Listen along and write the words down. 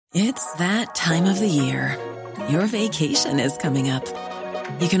It's that time of the year. Your vacation is coming up.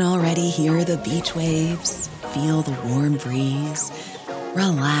 You can already hear the beach waves, feel the warm breeze,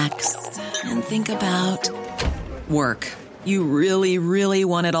 relax, and think about work. You really, really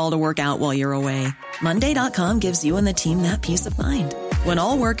want it all to work out while you're away. Monday.com gives you and the team that peace of mind. When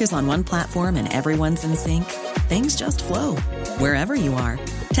all work is on one platform and everyone's in sync, things just flow. Wherever you are,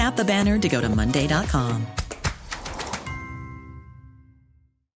 tap the banner to go to Monday.com.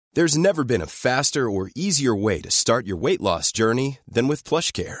 There's never been a faster or easier way to start your weight loss journey than with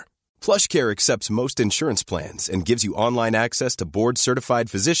PlushCare. PlushCare accepts most insurance plans and gives you online access to board-certified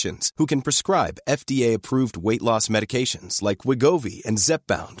physicians who can prescribe FDA-approved weight loss medications like Wegovy and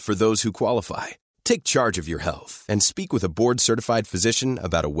Zepbound for those who qualify. Take charge of your health and speak with a board-certified physician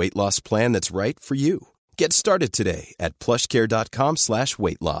about a weight loss plan that's right for you. Get started today at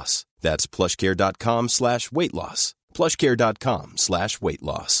plushcare.com/weight loss. That's plushcare.com/weight loss. plushcare.com/weight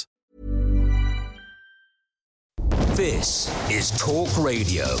loss. This is Talk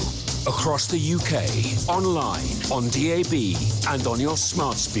Radio. Across the UK, online, on DAB, and on your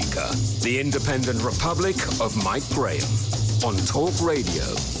smart speaker. The Independent Republic of Mike Graham on Talk Radio.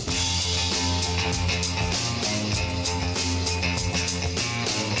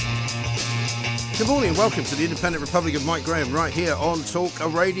 Good morning and welcome to the Independent Republic of Mike Graham right here on Talk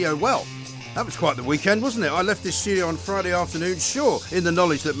Radio. Well, that was quite the weekend, wasn't it? I left this studio on Friday afternoon, sure, in the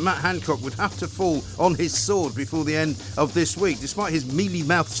knowledge that Matt Hancock would have to fall on his sword before the end of this week, despite his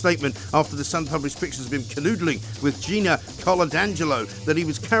mealy-mouthed statement after the Sun published pictures of him canoodling with Gina Coladangelo that he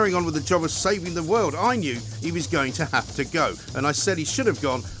was carrying on with the job of saving the world. I knew he was going to have to go, and I said he should have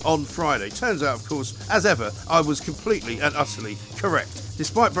gone on Friday. Turns out, of course, as ever, I was completely and utterly correct.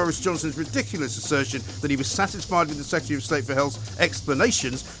 Despite Boris Johnson's ridiculous assertion that he was satisfied with the Secretary of State for Health's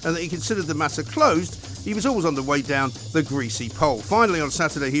explanations and that he considered the matter closed, he was always on the way down the greasy pole. Finally, on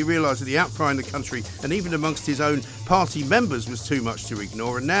Saturday, he realised that the outcry in the country and even amongst his own party members was too much to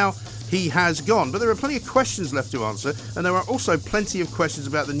ignore, and now he has gone. But there are plenty of questions left to answer, and there are also plenty of questions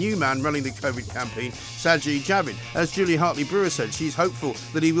about the new man running the COVID campaign, Sajid Javid. As Julie Hartley-Brewer said, she's hopeful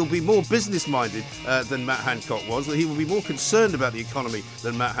that he will be more business-minded than Matt Hancock was, that he will be more concerned about the economy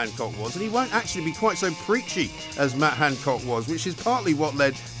than Matt Hancock was, and he won't actually be quite so preachy as Matt Hancock was, which is partly what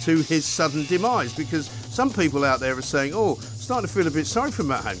led to his sudden demise, because some people out there are saying, starting to feel a bit sorry for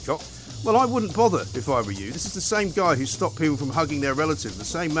Matt Hancock. Well, I wouldn't bother if I were you. This is the same guy who stopped people from hugging their relatives, the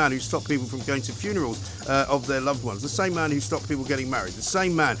same man who stopped people from going to funerals of their loved ones, the same man who stopped people getting married, the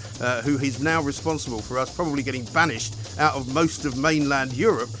same man who is now responsible for us probably getting banished out of most of mainland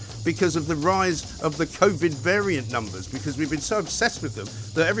Europe because of the rise of the COVID variant numbers, because we've been so obsessed with them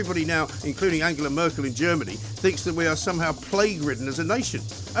that everybody now, including Angela Merkel in Germany, thinks that we are somehow plague-ridden as a nation.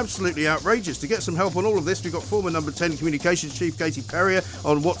 Absolutely outrageous. To get some help on all of this, we've got former Number 10 Communications Chief Katie Perrier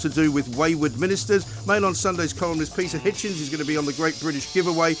on what to do with wayward ministers. Mail on Sunday's columnist Peter Hitchens is going to be on the Great British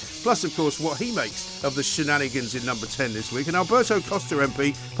Giveaway, plus, of course, what he makes of the shenanigans in Number 10 this week. And Alberto Costa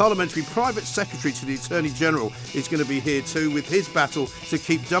MP, Parliamentary Private Secretary to the Attorney General, is going to be here too with his battle to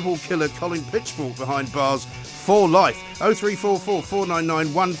keep double killer Colin Pitchfork behind bars for life. 0344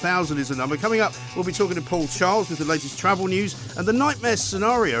 499 1000 is the number. Coming up, we'll be talking to Paul Charles with the latest travel news and the nightmare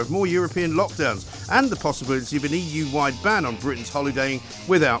scenario of more European lockdowns and the possibility of an EU-wide ban on Britain's holidaying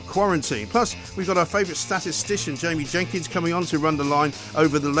without quarantine. Plus, we've got our favourite statistician, Jamie Jenkins, coming on to run the line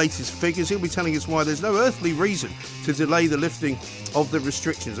over the latest figures. He'll be telling us why there's no earthly reason to delay the lifting of the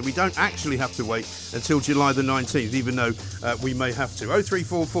restrictions, and we don't actually have to wait until July the 19th, even though we may have to.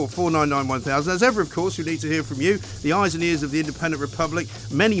 0344 499 1000. As ever, of course, we need to hear from you, the eyes and ears of the Independent Republic.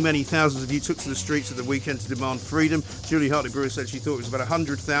 Many, many thousands of you took to the streets at the weekend to demand freedom. Julie Hartley-Brewer said she thought it was about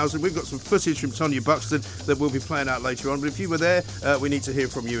 100,000. We've got some footage from Tonya Buxton that we'll be playing out later on, but if you were there, we need to hear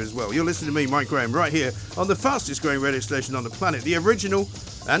from you as well. You're listening to me, Mike Graham, right here on the fastest growing radio station on the planet, the original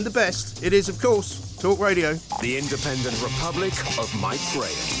and the best. It is, of course, Talk Radio. The Independent Republic of Mike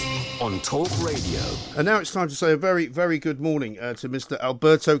Graham on Talk Radio. And now it's time to say a very, very good morning to Mr.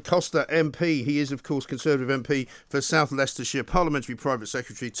 Alberto Costa MP. He is, of course, Conservative MP for South Leicestershire, Parliamentary Private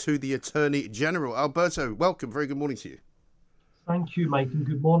Secretary to the Attorney General. Alberto, welcome. Very good morning to you. Thank you, Mike, and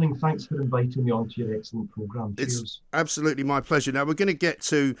good morning. Thanks for inviting me onto your excellent programme. It's absolutely my pleasure. Now, we're going to get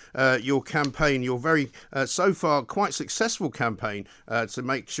to your campaign, your very, so far, quite successful campaign to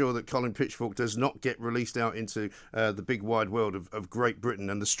make sure that Colin Pitchfork does not get released out into the big wide world of Great Britain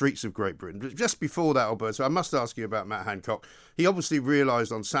and the streets of Great Britain. But just before that, Alberto, I must ask you about Matt Hancock. He obviously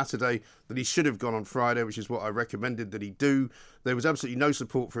realised on Saturday that he should have gone on Friday, which is what I recommended that he do. There was absolutely no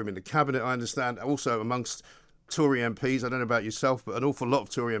support for him in the Cabinet, I understand, also amongst Tory MPs. I don't know about yourself, but an awful lot of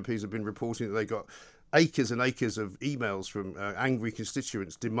Tory MPs have been reporting that they got acres and acres of emails from angry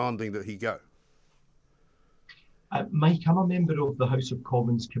constituents demanding that he go? Mike, I'm a member of the House of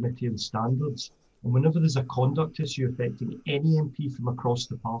Commons Committee on Standards, and whenever there's a conduct issue affecting any MP from across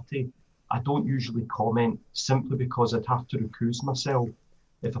the party, I don't usually comment, simply because I'd have to recuse myself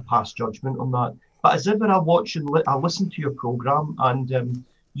if I pass judgment on that. But as ever, I watch and I listen to your programme, and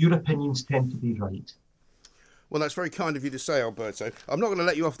your opinions tend to be right. Well, that's very kind of you to say, Alberto. I'm not going to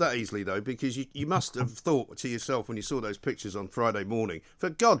let you off that easily, though, because you must have thought to yourself when you saw those pictures on Friday morning, for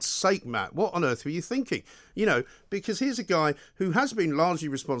God's sake, Matt, what on earth were you thinking? You know, because here's a guy who has been largely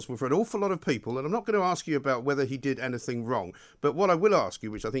responsible for an awful lot of people, and I'm not going to ask you about whether he did anything wrong, but what I will ask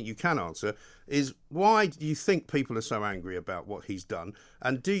you, which I think you can answer, is why do you think people are so angry about what he's done?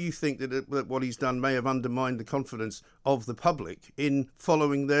 And do you think that what he's done may have undermined the confidence of the public in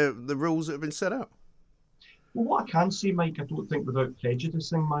following the rules that have been set out? Well, what I can say, Mike, I don't think without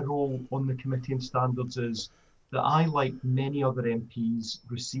prejudicing my role on the Committee on Standards, is that I, like many other MPs,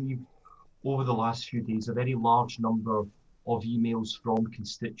 received over the last few days a very large number of emails from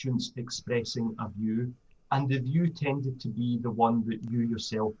constituents expressing a view, and the view tended to be the one that you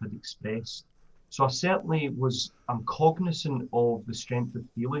yourself had expressed. So I certainly I'm cognizant of the strength of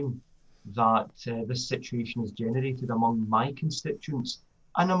feeling that this situation has generated among my constituents.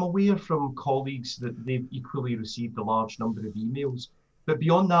 And I'm aware from colleagues that they've equally received a large number of emails. But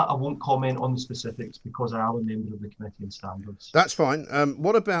beyond that, I won't comment on the specifics because I am a member of the Committee on Standards. That's fine.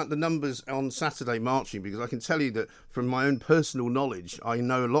 What about the numbers on Saturday marching? Because I can tell you that from my own personal knowledge, I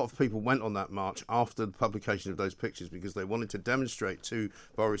know a lot of people went on that march after the publication of those pictures because they wanted to demonstrate to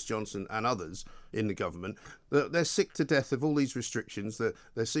Boris Johnson and others in the government that they're sick to death of all these restrictions, that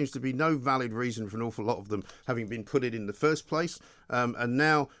there seems to be no valid reason for an awful lot of them having been put in the first place. And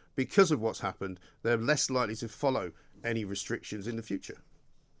now, because of what's happened, they're less likely to follow any restrictions in the future.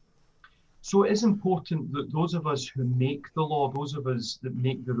 So it is important that those of us who make the law, those of us that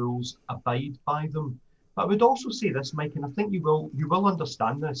make the rules, abide by them. But I would also say this, Mike, and I think you will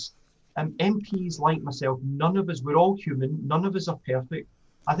understand this. MPs like myself, none of us, we're all human, none of us are perfect.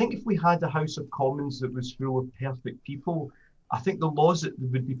 I think if we had a House of Commons that was full of perfect people, I think the laws that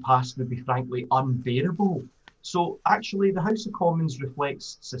would be passed would be frankly unbearable. So actually the House of Commons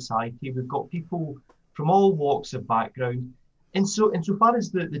reflects society. We've got people from all walks of background. Insofar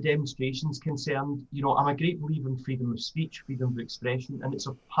as the demonstration's concerned, you know, I'm a great believer in freedom of speech, freedom of expression, and it's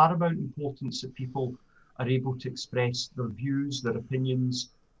of paramount importance that people are able to express their views, their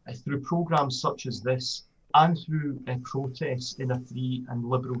opinions, through programmes such as this, and through protests in a free and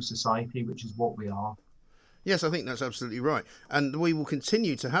liberal society, which is what we are. Yes, I think that's absolutely right. And we will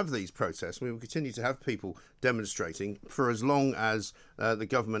continue to have these protests. We will continue to have people demonstrating for as long as the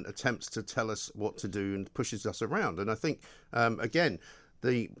government attempts to tell us what to do and pushes us around. And I think, again,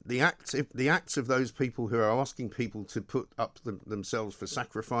 the acts of those people who are asking people to put up themselves for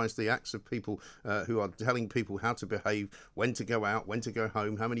sacrifice, the acts of people who are telling people how to behave, when to go out, when to go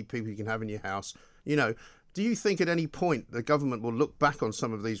home, how many people you can have in your house, you know, do you think at any point the government will look back on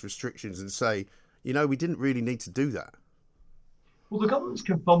some of these restrictions and say, you know, we didn't really need to do that? Well, the government's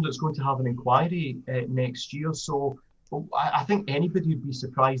confirmed it's going to have an inquiry next year. So I think anybody would be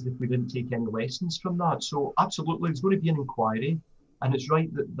surprised if we didn't take any lessons from that. So absolutely, there's going to be an inquiry. And it's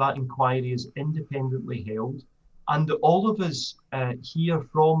right that that inquiry is independently held. And that all of us hear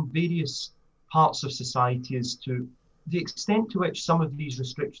from various parts of society as to the extent to which some of these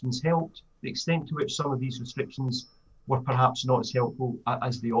restrictions helped, the extent to which some of these restrictions were perhaps not as helpful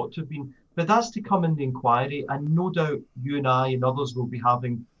as they ought to have been. But that's to come in the inquiry, and no doubt you and I and others will be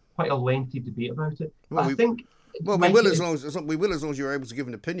having quite a lengthy debate about it. Well, we will as long as you're able to give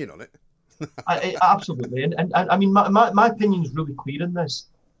an opinion on it. Absolutely, and I mean, my opinion is really clear in this.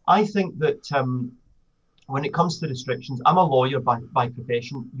 I think that when it comes to restrictions, I'm a lawyer by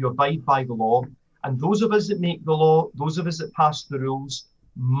profession. You abide by the law, and those of us that make the law, those of us that pass the rules,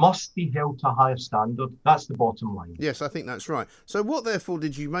 must be held to a higher standard. That's the bottom line. Yes, I think that's right. So what, therefore,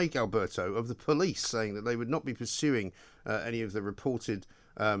 did you make, Alberto, of the police saying that they would not be pursuing any of the reported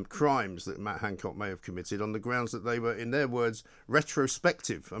crimes that Matt Hancock may have committed on the grounds that they were, in their words,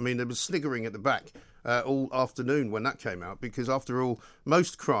 retrospective? I mean, there was sniggering at the back all afternoon when that came out, because after all,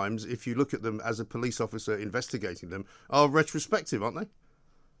 most crimes, if you look at them as a police officer investigating them, are retrospective, aren't they?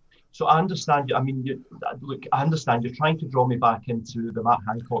 So I understand you. I mean, I understand you're trying to draw me back into the Matt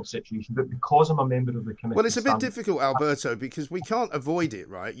Hancock situation, but because I'm a member of the committee... Well, it's a bit difficult, Alberto, because we can't avoid it,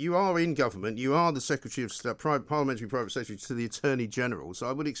 right? You are in government. You are the Secretary of Parliamentary Private Secretary to the Attorney General, so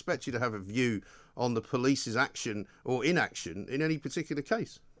I would expect you to have a view on the police's action or inaction in any particular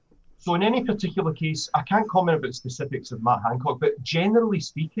case. So in any particular case, I can't comment about specifics of Matt Hancock, but generally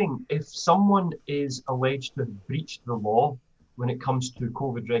speaking, if someone is alleged to have breached the law when it comes to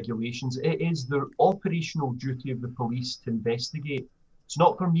COVID regulations, it is the operational duty of the police to investigate. It's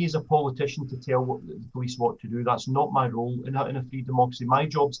not for me as a politician to tell the police what to do. That's not my role in a free democracy. My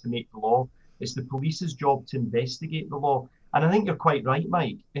job is to make the law. It's the police's job to investigate the law. And I think you're quite right,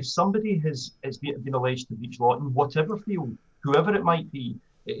 Mike. If somebody has been alleged to breach law in whatever field, whoever it might be,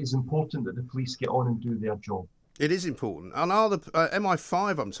 it is important that the police get on and do their job. It is important. And are the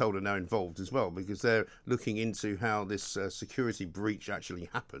MI5, I'm told, are now involved as well, because they're looking into how this security breach actually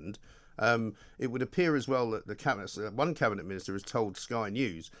happened. It would appear as well that one cabinet minister has told Sky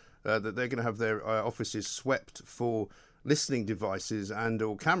News that they're going to have their offices swept for listening devices and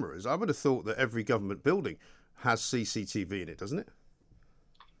or cameras. I would have thought that every government building has CCTV in it, doesn't it?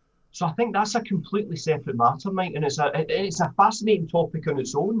 So I think that's a completely separate matter, Mike, and it's a fascinating topic on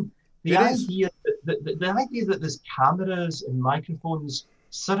its own. The idea that there's cameras and microphones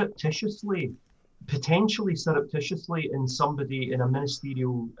potentially surreptitiously in somebody in a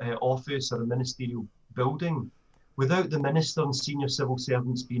ministerial office or a ministerial building, without the minister and senior civil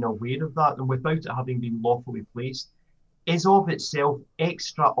servants being aware of that and without it having been lawfully placed, is of itself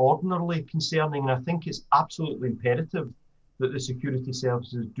extraordinarily concerning. And I think it's absolutely imperative that the security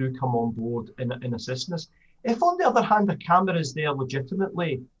services do come on board in assisting us. If, on the other hand, a camera is there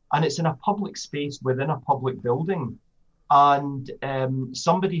legitimately and it's in a public space within a public building and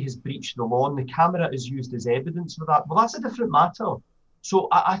somebody has breached the law and the camera is used as evidence for that, well, that's a different matter. So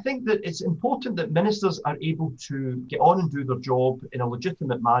I think that it's important that ministers are able to get on and do their job in a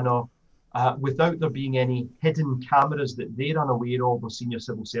legitimate manner without there being any hidden cameras that they're unaware of or senior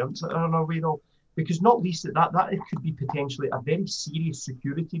civil servants are unaware of. Because not least that it could be potentially a very serious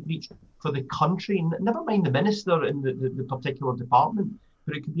security breach for the country, never mind the minister in the particular department,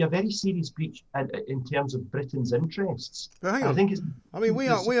 but it could be a very serious breach in terms of Britain's interests. But hang on.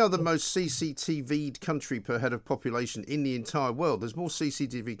 We are the most CCTV'd country per head of population in the entire world. There's more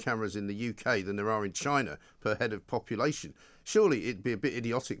CCTV cameras in the UK than there are in China per head of population. Surely it'd be a bit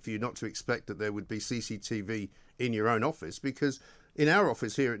idiotic for you not to expect that there would be CCTV in your own office, because in our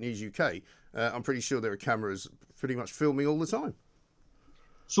office here at News UK, I'm pretty sure there are cameras pretty much filming all the time.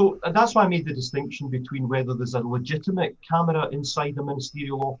 So that's why I made the distinction between whether there's a legitimate camera inside a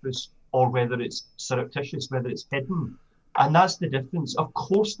ministerial office or whether it's surreptitious, whether it's hidden. And that's the difference. Of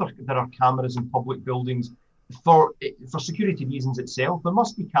course, there are cameras in public buildings for security reasons itself. There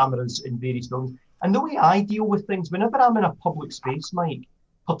must be cameras in various buildings. And the way I deal with things, whenever I'm in a public space, Mike,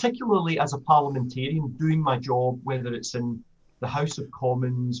 particularly as a parliamentarian doing my job, whether it's in the House of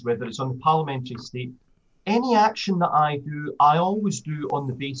Commons, whether it's on the parliamentary state, any action that I do, I always do on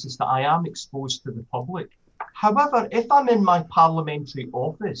the basis that I am exposed to the public. However, if I'm in my parliamentary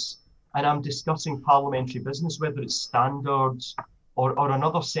office and I'm discussing parliamentary business, whether it's standards or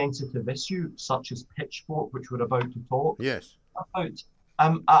another sensitive issue, such as Pitchfork, which we're about to talk about,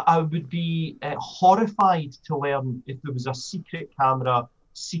 I would be horrified to learn if there was a secret camera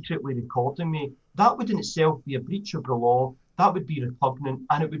secretly recording me. That would in itself be a breach of the law. That would be repugnant,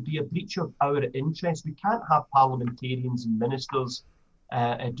 and it would be a breach of our interests. We can't have parliamentarians and ministers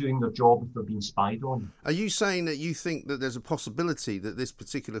doing their job if they're being spied on. Are you saying that you think that there's a possibility that this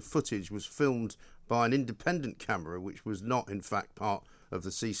particular footage was filmed by an independent camera, which was not, in fact, part of the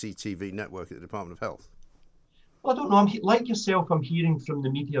CCTV network at the Department of Health? Well, I don't know. Like yourself, I'm hearing from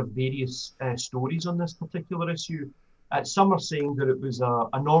the media various stories on this particular issue. Some are saying that it was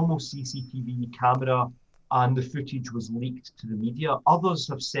a normal CCTV camera and the footage was leaked to the media. Others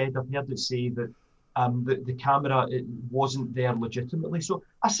have said, I've heard it say that the camera it wasn't there legitimately. So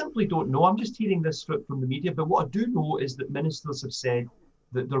I simply don't know. I'm just hearing this from the media. But what I do know is that ministers have said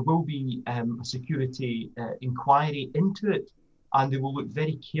that there will be a security inquiry into it, and they will look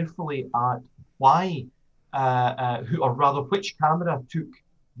very carefully at why, which camera took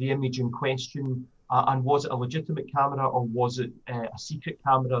the image in question. And was it a legitimate camera or was it a secret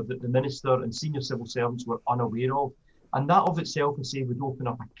camera that the minister and senior civil servants were unaware of? And that of itself, I say, would open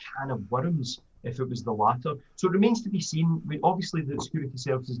up a can of worms if it was the latter. So it remains to be seen. Obviously, the security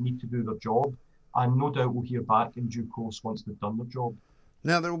services need to do their job, and no doubt we'll hear back in due course once they've done their job.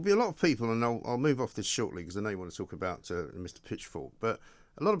 Now, there will be a lot of people, and I'll move off this shortly because I know you want to talk about Mr. Pitchfork, but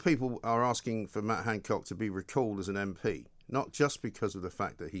a lot of people are asking for Matt Hancock to be recalled as an MP. Not just because of the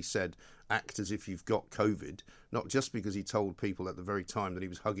fact that he said, act as if you've got COVID, not just because he told people at the very time that he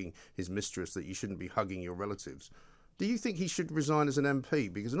was hugging his mistress that you shouldn't be hugging your relatives, Do you think he should resign as an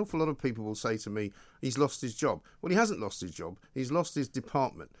MP? Because an awful lot of people will say to me, he's lost his job. Well, he hasn't lost his job. He's lost his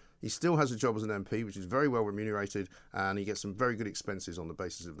department. He still has a job as an MP, which is very well remunerated, and he gets some very good expenses on the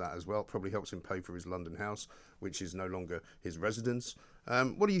basis of that as well. It probably helps him pay for his London house, which is no longer his residence.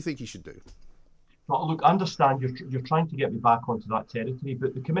 What do you think he should do? Well, look, I understand you're trying to get me back onto that territory,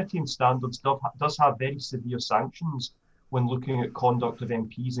 but the Committee on Standards does have very severe sanctions when looking at conduct of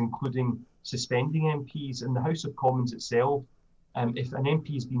MPs, including suspending MPs. In the House of Commons itself, if an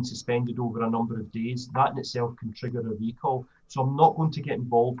MP has been suspended over a number of days, that in itself can trigger a recall. So I'm not going to get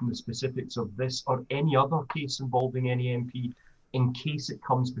involved in the specifics of this or any other case involving any MP in case it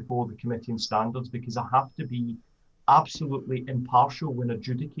comes before the Committee on Standards, because I have to be absolutely impartial when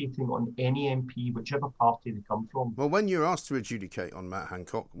adjudicating on any MP, whichever party they come from. Well, when you're asked to adjudicate on Matt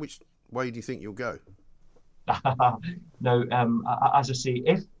Hancock, which way do you think you'll go? Now, as I say,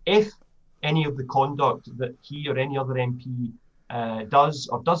 if any of the conduct that he or any other MP does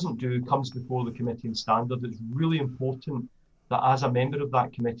or doesn't do comes before the Committee on Standards, it's really important that as a member of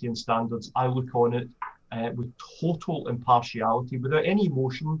that Committee on Standards, I look on it with total impartiality, without any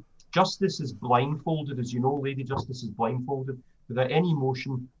emotion. Justice is blindfolded, as you know, Lady Justice is blindfolded, without any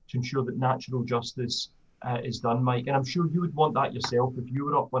emotion, to ensure that natural justice is done, Mike. And I'm sure you would want that yourself. If you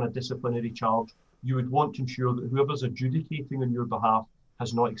were up on a disciplinary charge, you would want to ensure that whoever's adjudicating on your behalf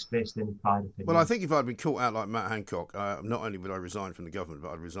has not expressed any prior opinion. Well, I think if I'd been caught out like Matt Hancock, not only would I resign from the government,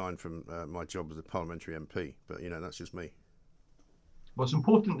 but I'd resign from my job as a parliamentary MP. But, that's just me. Well, it's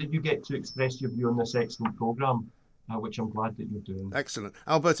important that you get to express your view on this excellent programme, which I'm glad that you're doing. Excellent.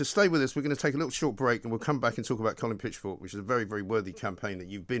 Alberto, stay with us. We're going to take a little short break and we'll come back and talk about Colin Pitchfork, which is a very, very worthy campaign that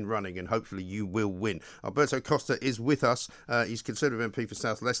you've been running and hopefully you will win. Alberto Costa is with us. He's Conservative MP for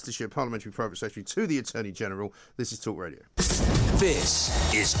South Leicestershire, Parliamentary Private Secretary to the Attorney General. This is Talk Radio.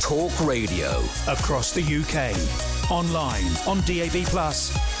 This is Talk Radio. Across the UK, online, on DAB+,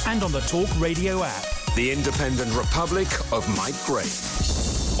 and on the Talk Radio app. The Independent Republic of Mike Graham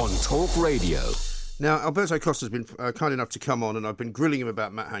on Talk Radio. Now, Alberto Costa's been kind enough to come on, and I've been grilling him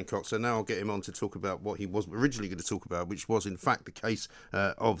about Matt Hancock, so now I'll get him on to talk about what he was originally going to talk about, which was, in fact, the case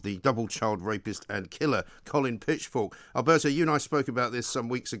of the double child rapist and killer, Colin Pitchfork. Alberto, you and I spoke about this some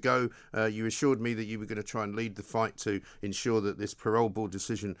weeks ago. You assured me that you were going to try and lead the fight to ensure that this parole board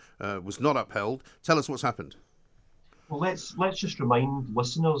decision was not upheld. Tell us what's happened. Well, let's just remind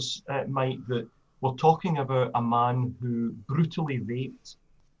listeners, Mike, that we're talking about a man who brutally raped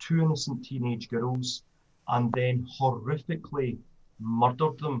two innocent teenage girls and then horrifically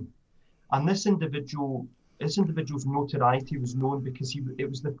murdered them. And this individual's notoriety was known because it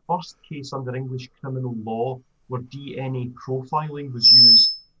was the first case under English criminal law where DNA profiling was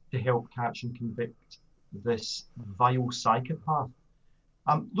used to help catch and convict this vile psychopath.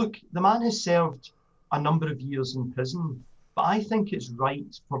 Look, the man has served a number of years in prison, but I think it's right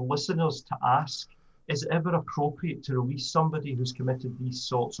for listeners to ask, is it ever appropriate to release somebody who's committed these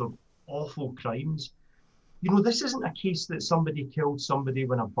sorts of awful crimes? This isn't a case that somebody killed somebody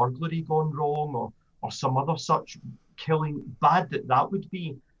when a burglary gone wrong or some other such killing, bad that would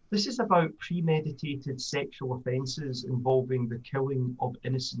be. This is about premeditated sexual offences involving the killing of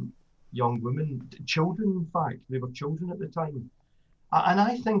innocent young women, children in fact, they were children at the time. And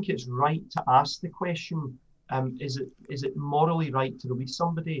I think it's right to ask the question, is it morally right to release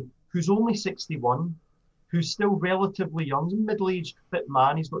somebody who's only 61, who's still relatively young, a middle-aged fit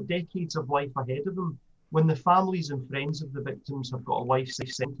man, he's got decades of life ahead of him, when the families and friends of the victims have got a life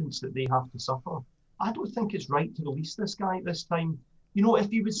sentence that they have to suffer? I don't think it's right to release this guy at this time. If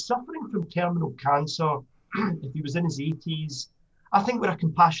he was suffering from terminal cancer, if he was in his 80s, I think we're a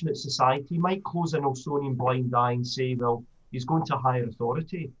compassionate society. He might close an Ausonian blind eye and say, well, he's going to higher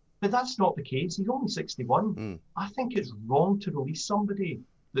authority. But that's not the case. He's only 61. I think it's wrong to release somebody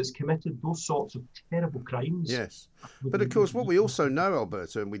that's committed those sorts of terrible crimes. Yes. But of course, what we also know,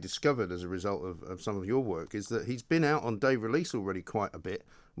 Alberto, and we discovered as a result of some of your work, is that he's been out on day release already quite a bit.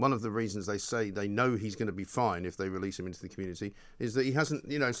 One of the reasons they say they know he's going to be fine if they release him into the community is that he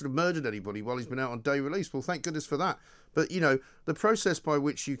hasn't, sort of murdered anybody while he's been out on day release. Well, thank goodness for that. But, the process by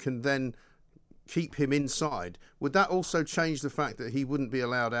which you can then keep him inside, would that also change the fact that he wouldn't be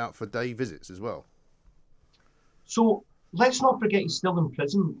allowed out for day visits as well? So let's not forget he's still in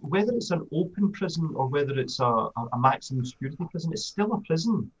prison. Whether it's an open prison or whether it's a maximum security prison, it's still a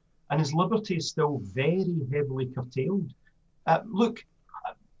prison, and his liberty is still very heavily curtailed. Look,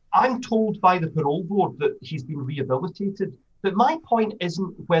 I'm told by the parole board that he's been rehabilitated, but my point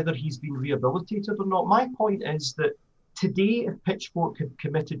isn't whether he's been rehabilitated or not. My point is that today, if Pitchfork had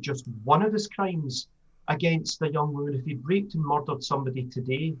committed just one of his crimes against a young woman, if he'd raped and murdered somebody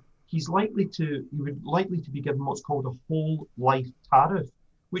today, he would likely to be given what's called a whole life tariff,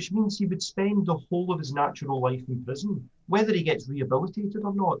 which means he would spend the whole of his natural life in prison, whether he gets rehabilitated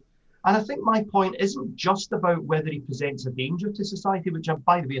or not. And I think my point isn't just about whether he presents a danger to society, which,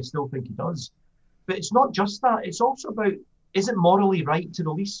 by the way, I still think he does. But it's not just that. It's also about, is it morally right to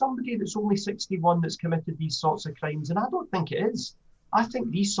release somebody that's only 61 that's committed these sorts of crimes? And I don't think it is. I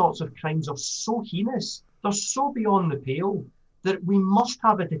think these sorts of crimes are so heinous, they're so beyond the pale, that we must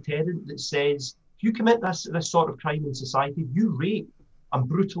have a deterrent that says, if you commit this sort of crime in society, if you rape and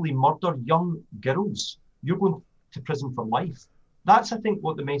brutally murder young girls, you're going to prison for life. That's, I think,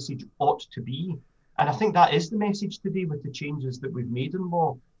 what the message ought to be. And I think that is the message today with the changes that we've made in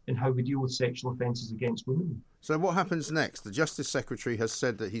law in how we deal with sexual offences against women. So what happens next? The Justice Secretary has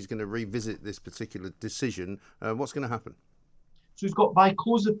said that he's going to revisit this particular decision. What's going to happen? So he's got, by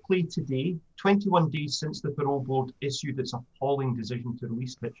close of play today, 21 days since the parole board issued its appalling decision to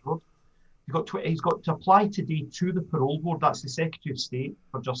release Pitchfork. He's got to apply today to the parole board. That's the Secretary of State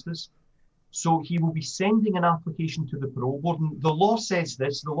for Justice. So he will be sending an application to the parole board. And the law says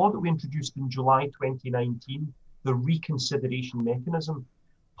this, the law that we introduced in July 2019, the reconsideration mechanism.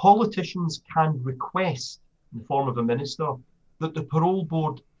 Politicians can request, in the form of a minister, that the parole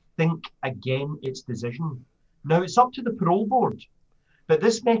board think again its decision. Now, it's up to the parole board, but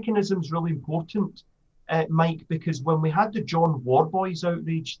this mechanism is really important, Mike, because when we had the John Warboys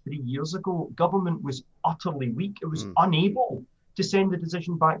outrage 3 years ago, government was utterly weak. It was unable to send the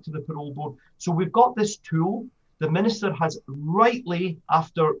decision back to the parole board. So we've got this tool. The minister has rightly,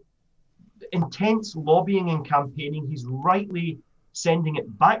 after intense lobbying and campaigning, he's rightly sending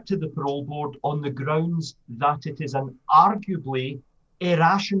it back to the parole board on the grounds that it is an arguably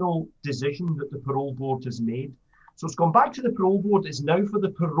irrational decision that the parole board has made. So it's gone back to the parole board. It's now for the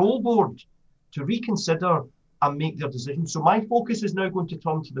parole board to reconsider and make their decision. So my focus is now going to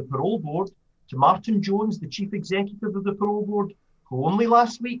turn to the parole board, to Martin Jones, the chief executive of the parole board, who only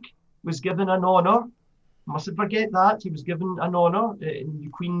last week was given an honour. Mustn't forget that. He was given an honour in the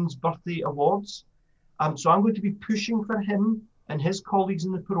Queen's Birthday Awards. So I'm going to be pushing for him and his colleagues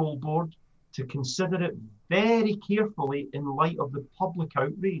in the parole board to consider it very carefully in light of the public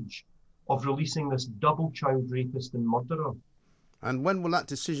outrage of releasing this double child rapist and murderer. And when will that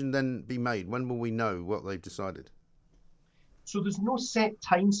decision then be made? When will we know what they've decided? So there's no set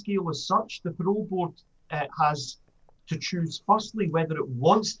timescale as such. The parole board has to choose, firstly, whether it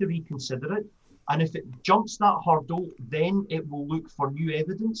wants to reconsider it. And if it jumps that hurdle, then it will look for new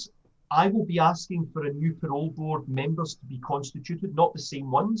evidence. I will be asking for a new parole board members to be constituted, not the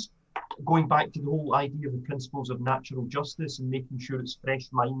same ones, going back to the whole idea of the principles of natural justice and making sure it's fresh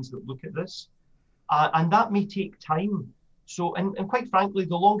minds that look at this. And that may take time. So, and quite frankly,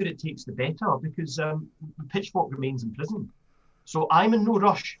 the longer it takes, the better, because Pitchfork remains in prison. So I'm in no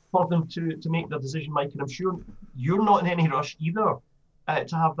rush for them to make their decision, Mike, and I'm sure you're not in any rush either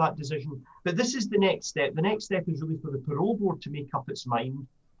to have that decision. But this is the next step. The next step is really for the parole board to make up its mind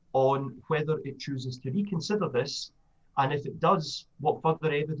on whether it chooses to reconsider this, and if it does, what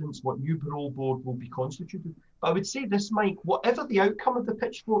further evidence, what new parole board will be constituted. But I would say this, Mike, whatever the outcome of the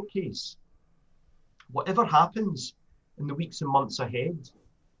Pitchfork case, whatever happens in the weeks and months ahead,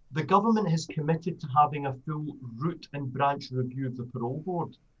 the government has committed to having a full root and branch review of the parole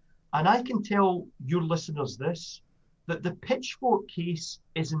board. And I can tell your listeners this, that the Pitchfork case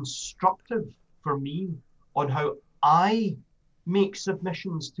is instructive for me on how I make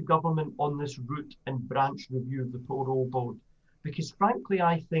submissions to government on this root and branch review of the parole board. Because frankly,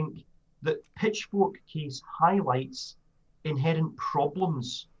 I think that Pitchfork case highlights inherent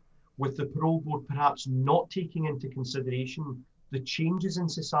problems with the parole board perhaps not taking into consideration the changes in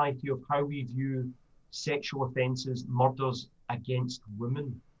society of how we view sexual offences, murders against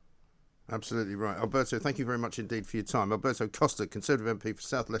women. Absolutely right. Alberto, thank you very much indeed for your time. Alberto Costa, Conservative MP for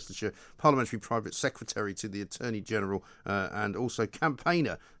South Leicestershire, Parliamentary Private Secretary to the Attorney General, and also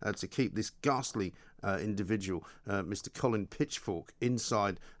campaigner to keep this ghastly individual, Mr. Colin Pitchfork,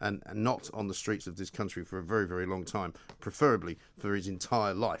 inside and not on the streets of this country for a very, very long time, preferably for his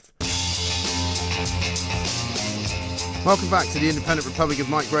entire life. Welcome back to the Independent Republic of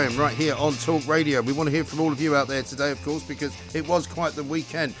Mike Graham right here on Talk Radio. We want to hear from all of you out there today, of course, because it was quite the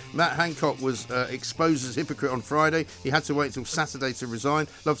weekend. Matt Hancock was exposed as hypocrite on Friday. He had to wait till Saturday to resign.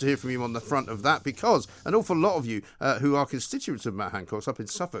 Love to hear from you on the front of that, because an awful lot of you who are constituents of Matt Hancock's up in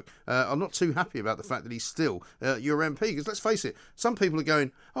Suffolk are not too happy about the fact that he's still your MP. Because let's face it, some people are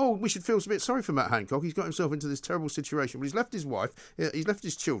going, oh, we should feel a bit sorry for Matt Hancock. He's got himself into this terrible situation. But he's left his wife, he's left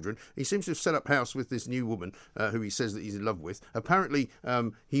his children. He seems to have set up house house with this new woman who he says that he's in love with. Apparently,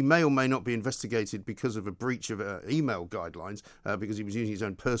 he may or may not be investigated because of a breach of email guidelines because he was using his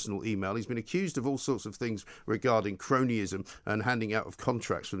own personal email. He's been accused of all sorts of things regarding cronyism and handing out of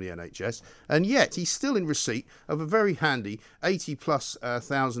contracts from the NHS, and yet he's still in receipt of a very handy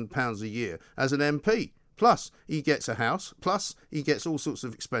 £80,000+ a year as an MP. Plus, he gets a house. Plus, he gets all sorts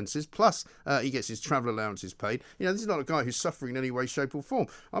of expenses. Plus, he gets his travel allowances paid. This is not a guy who's suffering in any way, shape or form.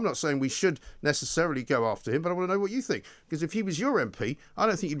 I'm not saying we should necessarily go after him, but I want to know what you think. Because if he was your MP, I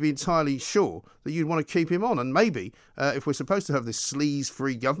don't think you'd be entirely sure that you'd want to keep him on. And maybe, if we're supposed to have this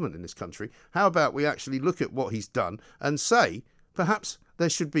sleaze-free government in this country, how about we actually look at what he's done and say, perhaps there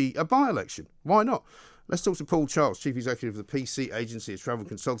should be a by-election? Why not? Let's talk to Paul Charles, Chief Executive of the PC Agency, a travel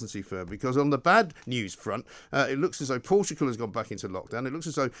consultancy firm, because on the bad news front, it looks as though Portugal has gone back into lockdown. It looks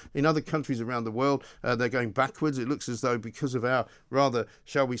as though in other countries around the world, they're going backwards. It looks as though because of our rather,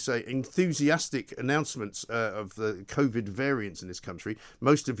 shall we say, enthusiastic announcements of the COVID variants in this country,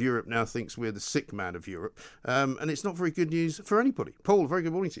 most of Europe now thinks we're the sick man of Europe. And it's not very good news for anybody. Paul, very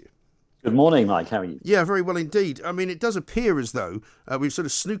good morning to you. Good morning, Mike. How are you? Yeah, very well indeed. I mean, it does appear as though we've sort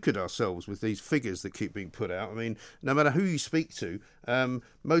of snookered ourselves with these figures that keep being put out. I mean, no matter who you speak to,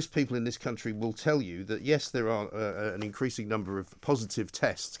 most people in this country will tell you that, yes, there are an increasing number of positive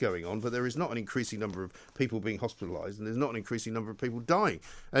tests going on, but there is not an increasing number of people being hospitalised, and there's not an increasing number of people dying.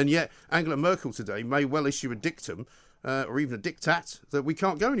 And yet, Angela Merkel today may well issue a dictum, or even a diktat, that we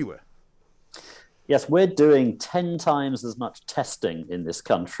can't go anywhere. Yes, we're doing 10 times as much testing in this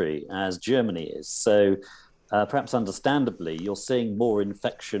country as Germany is. So perhaps understandably, you're seeing more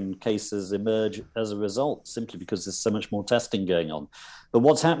infection cases emerge as a result, simply because there's so much more testing going on. But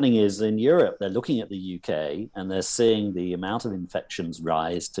what's happening is in Europe, they're looking at the UK and they're seeing the amount of infections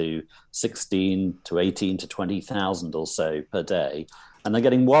rise to 16 to 18 to 20,000 or so per day. And they're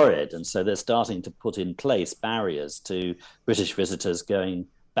getting worried. And so they're starting to put in place barriers to British visitors going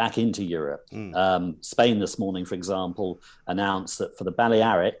back into Europe. Spain this morning, for example, announced that for the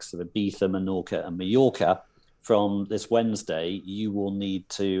Balearics, so Ibiza, Menorca and Mallorca, from this Wednesday, you will need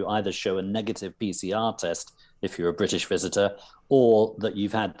to either show a negative PCR test if you're a British visitor, or that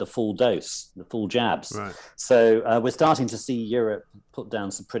you've had the full dose, the full jabs. Right. So we're starting to see Europe put down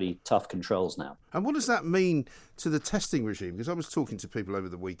some pretty tough controls now. And what does that mean to the testing regime? Because I was talking to people over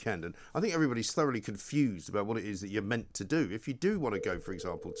the weekend, and I think everybody's thoroughly confused about what it is that you're meant to do. If you do want to go, for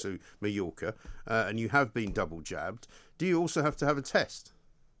example, to Mallorca, and you have been double jabbed, do you also have to have a test?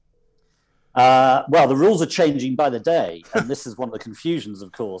 Well, the rules are changing by the day, and this is one of the confusions,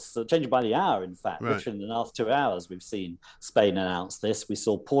 of course. So changing by the hour, in fact. Right. Literally in the last 2 hours, we've seen Spain announce this. We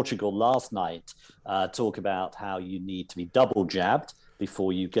saw Portugal last night talk about how you need to be double jabbed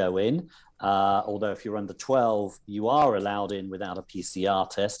before you go in. Although if you're under 12, you are allowed in without a PCR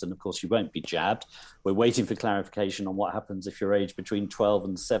test, and of course you won't be jabbed. We're waiting for clarification on what happens if you're aged between 12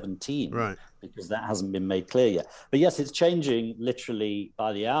 and 17, right, because that hasn't been made clear yet. But yes, it's changing literally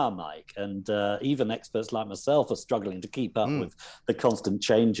by the hour, Mike, and even experts like myself are struggling to keep up with the constant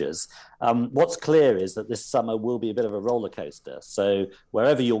changes. What's clear is that this summer will be a bit of a roller coaster. So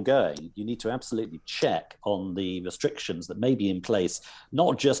wherever you're going, you need to absolutely check on the restrictions that may be in place,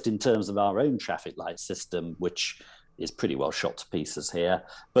 not just in terms of our own traffic light system, which is pretty well shot to pieces here,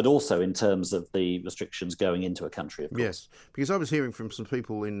 but also in terms of the restrictions going into a country, of course. Yes, because I was hearing from some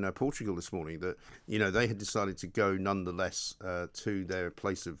people in Portugal this morning that, you know, they had decided to go nonetheless to their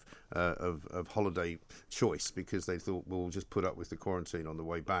place of holiday choice because they thought, well, we'll just put up with the quarantine on the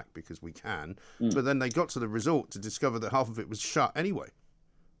way back because we can. But then they got to the resort to discover that half of it was shut anyway.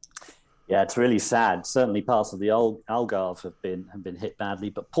 Yeah, it's really sad. Certainly parts of the Algarve have been hit badly,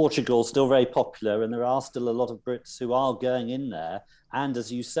 but Portugal's still very popular, and there are still a lot of Brits who are going in there. And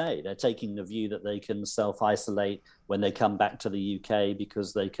as you say, they're taking the view that they can self-isolate when they come back to the UK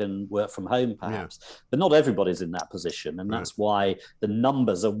because they can work from home, perhaps. Yeah. But not everybody's in that position, and that's why the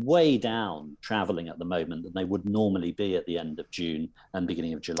numbers are way down travelling at the moment than they would normally be at the end of June and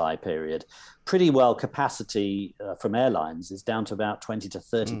beginning of July period. Pretty well capacity from airlines is down to about 20 to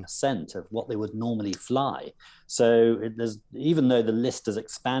 30% of what they would normally fly. So even though the list has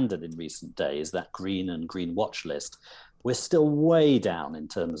expanded in recent days, that green and green watch list, we're still way down in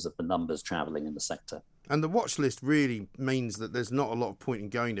terms of the numbers travelling in the sector. And the watch list really means that there's not a lot of point in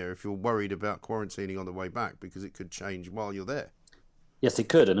going there if you're worried about quarantining on the way back, because it could change while you're there. Yes, it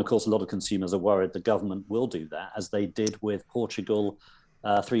could. And of course, a lot of consumers are worried the government will do that, as they did with Portugal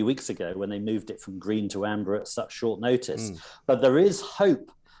 3 weeks ago when they moved it from green to amber at such short notice. But there is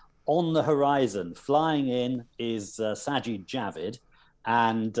hope on the horizon. Flying in is Sajid Javid,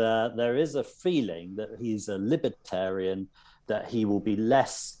 and there is a feeling that he's a libertarian, that he will be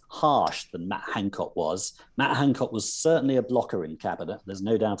less harsh than Matt Hancock was. Matt Hancock was certainly a blocker in cabinet. There's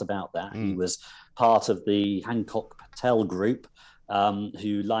no doubt about that. He was part of the Hancock-Patel group,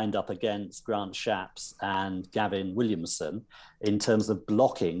 who lined up against Grant Shapps and Gavin Williamson in terms of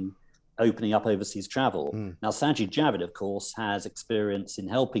blocking opening up overseas travel. Now, Sajid Javid, of course, has experience in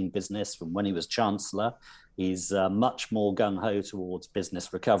helping business from when he was Chancellor. He's much more gung-ho towards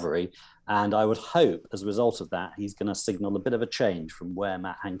business recovery. And I would hope, as a result of that, he's going to signal a bit of a change from where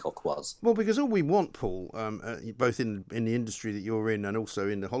Matt Hancock was. Well, because all we want, Paul, both in the industry that you're in and also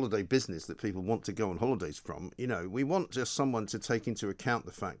in the holiday business that people want to go on holidays from, we want just someone to take into account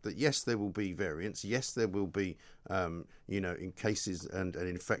the fact that, yes, there will be variants. Yes, there will be, in cases and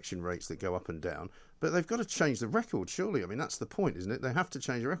infection rates that go up and down. But they've got to change the record, surely. I mean, that's the point, isn't it? They have to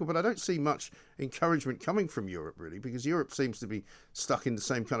change the record. But I don't see much encouragement coming from Europe, really, because Europe seems to be stuck in the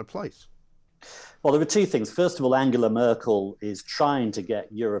same kind of place. Well, there are two things. First of all, Angela Merkel is trying to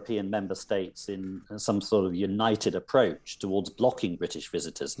get European member states in some sort of united approach towards blocking British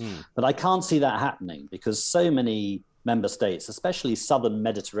visitors. But I can't see that happening because so many member states, especially southern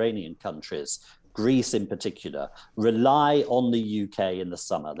Mediterranean countries, Greece in particular, rely on the UK in the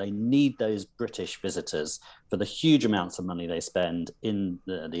summer. They need those British visitors for the huge amounts of money they spend in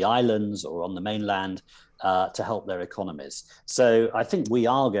the islands or on the mainland to help their economies. So I think we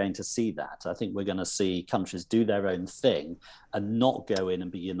are going to see that. I think we're going to see countries do their own thing and not go in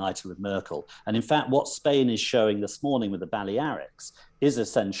and be united with Merkel. And in fact, what Spain is showing this morning with the Balearics is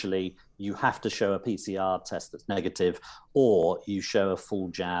essentially you have to show a PCR test that's negative, or you show a full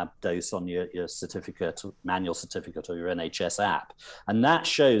jab dose on your certificate, manual certificate, or your NHS app. And that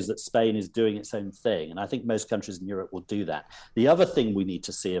shows that Spain is doing its own thing. And I think most countries in Europe will do that. The other thing we need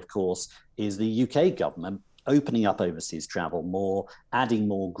to see, of course, is the UK government opening up overseas travel more, adding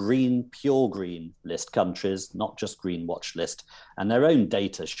more green, pure green list countries, not just green watch list. And their own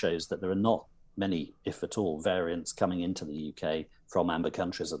data shows that there are not many, if at all, variants coming into the UK from amber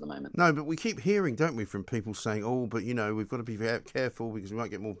countries at the moment. No, but we keep hearing, don't we, from people saying, but, we've got to be very careful because we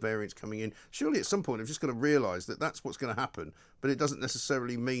might get more variants coming in. Surely at some point we've just got to realise that that's what's going to happen, but it doesn't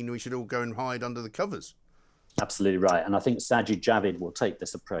necessarily mean we should all go and hide under the covers. Absolutely right. And I think Sajid Javid will take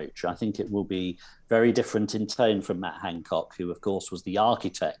this approach. I think it will be very different in tone from Matt Hancock, who, of course, was the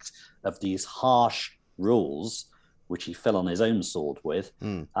architect of these harsh rules, which he fell on his own sword with,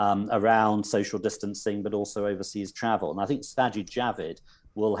 around social distancing, but also overseas travel. And I think Sajid Javid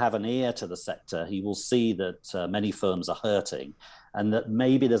will have an ear to the sector. He will see that many firms are hurting and that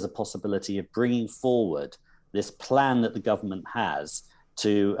maybe there's a possibility of bringing forward this plan that the government has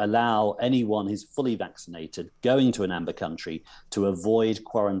to allow anyone who's fully vaccinated going to an amber country to avoid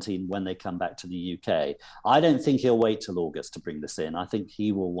quarantine when they come back to the UK. I don't think he'll wait till August to bring this in. I think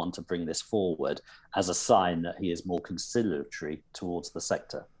he will want to bring this forward as a sign that he is more conciliatory towards the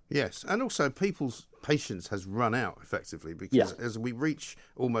sector. Yes, and also people's patience has run out effectively because as we reach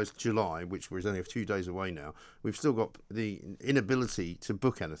almost July, which is only a few days away now, we've still got the inability to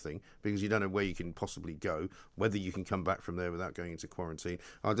book anything because you don't know where you can possibly go, whether you can come back from there without going into quarantine.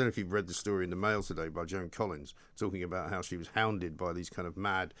 I don't know if you've read the story in the Mail today by Joan Collins talking about how she was hounded by these kind of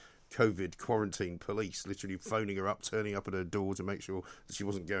mad COVID quarantine police, literally phoning her up, turning up at her door to make sure that she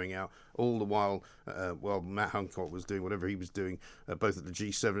wasn't going out, all the while Matt Hancock was doing whatever he was doing, both at the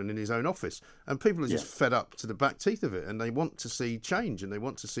G7 and in his own office. And people are just fed up to the back teeth of it, and they want to see change, and they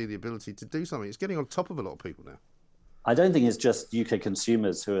want to see the ability to do something. It's getting on top of a lot of people now. I don't think it's just UK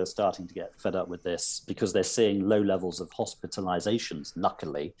consumers who are starting to get fed up with this because they're seeing low levels of hospitalizations,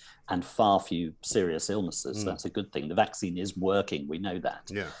 luckily, and far few serious illnesses. That's a good thing. The vaccine is working. We know that.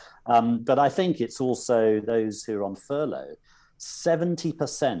 Yeah. But I think it's also those who are on furlough.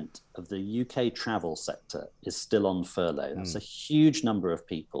 70% of the UK travel sector is still on furlough. That's a huge number of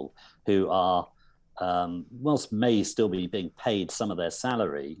people who are whilst may still be being paid some of their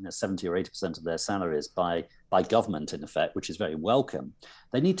salary, 70 or 80% of their salaries by government, in effect, which is very welcome,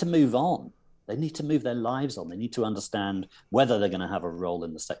 they need to move on. They need to move their lives on. They need to understand whether they're going to have a role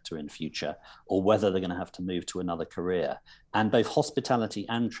in the sector in future or whether they're going to have to move to another career. And both hospitality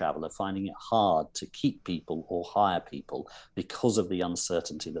and travel are finding it hard to keep people or hire people because of the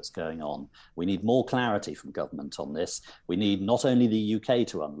uncertainty that's going on. We need more clarity from government on this. We need not only the UK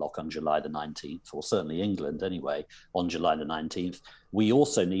to unlock on July the 19th, or certainly England anyway, on July the 19th. We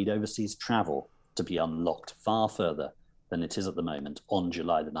also need overseas travel to be unlocked far further than it is at the moment on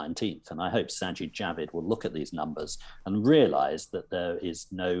July the 19th. And I hope Sajid Javid will look at these numbers and realise that there is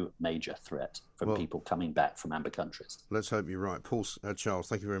no major threat from people coming back from amber countries. Let's hope you're right. Paul Charles,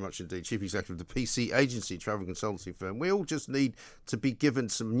 thank you very much indeed. Chief Executive of the PC Agency, travel consultancy firm. We all just need to be given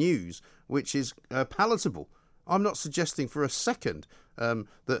some news which is palatable. I'm not suggesting for a second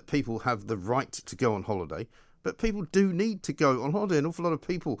that people have the right to go on holiday, but people do need to go on holiday. An awful lot of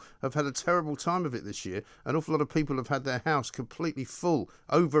people have had a terrible time of it this year. An awful lot of people have had their house completely full,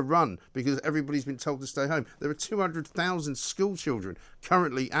 overrun, because everybody's been told to stay home. There are 200,000 school children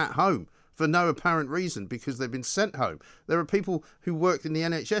currently at home for no apparent reason because they've been sent home. There are people who work in the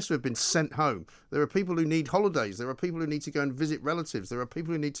NHS who have been sent home. There are people who need holidays. There are people who need to go and visit relatives. There are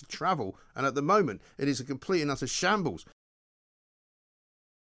people who need to travel. And at the moment, it is a complete and utter shambles.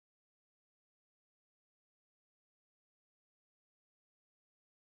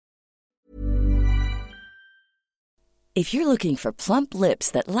 If you're looking for plump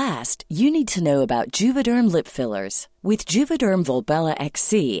lips that last, you need to know about Juvederm lip fillers. With Juvederm Volbella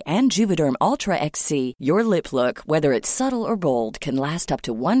XC and Juvederm Ultra XC, your lip look, whether it's subtle or bold, can last up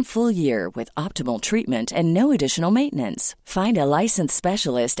to 1 full year with optimal treatment and no additional maintenance. Find a licensed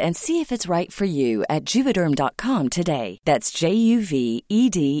specialist and see if it's right for you at Juvederm.com today. That's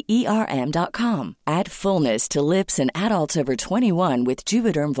JUVEDERM.com. Add fullness to lips in adults over 21 with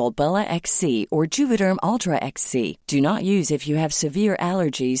Juvederm Volbella XC or Juvederm Ultra XC. Do not use if you have severe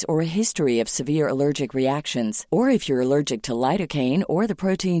allergies or a history of severe allergic reactions, or if you're allergic to lidocaine or the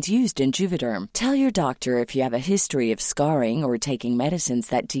proteins used in Juvederm. Tell your doctor if you have a history of scarring or taking medicines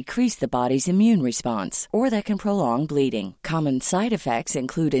that decrease the body's immune response or that can prolong bleeding. Common side effects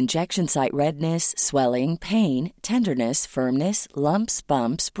include injection site redness, swelling, pain, tenderness, firmness, lumps,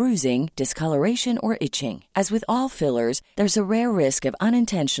 bumps, bruising, discoloration, or itching. As with all fillers, there's a rare risk of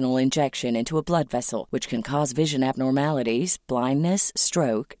unintentional injection into a blood vessel, which can cause vision abnormalities, blindness,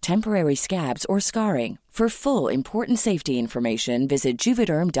 stroke, temporary scabs, or scarring. For full, important safety information, visit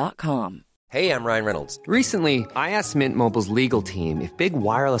Juvederm.com. Hey, I'm Ryan Reynolds. Recently, I asked Mint Mobile's legal team if big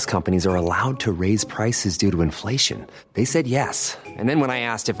wireless companies are allowed to raise prices due to inflation. They said yes. And then when I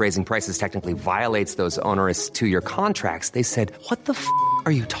asked if raising prices technically violates those onerous 2-year contracts, they said, "What the f***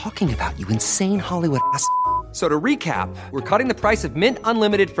 are you talking about, you insane Hollywood ass?" So to recap, we're cutting the price of Mint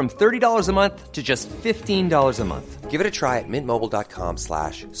Unlimited from $30 a month to just $15 a month. Give it a try at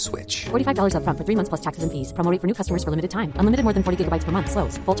mintmobile.com/switch. $45 up front for 3 months plus taxes and fees. Promo rate for new customers for limited time. Unlimited more than 40 gigabytes per month.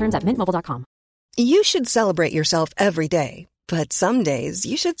 Slows full terms at mintmobile.com. You should celebrate yourself every day, but some days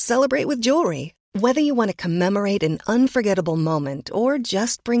you should celebrate with jewelry. Whether you want to commemorate an unforgettable moment or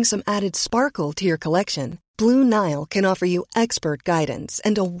just bring some added sparkle to your collection, Blue Nile can offer you expert guidance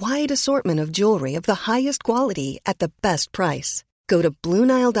and a wide assortment of jewelry of the highest quality at the best price. Go to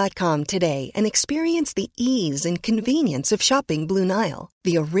BlueNile.com today and experience the ease and convenience of shopping Blue Nile,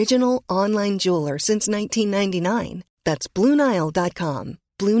 the original online jeweler since 1999. That's BlueNile.com.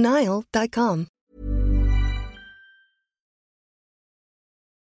 BlueNile.com.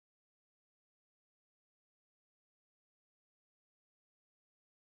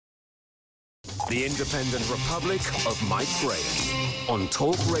 The Independent Republic of Mike Graham on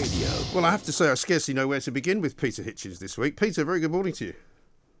Talk Radio. Well, I have to say I scarcely know where to begin with Peter Hitchens this week. Peter, very good morning to you.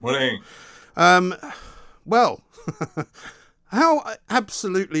 Morning. Well, how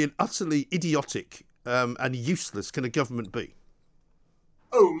absolutely and utterly idiotic and useless can a government be?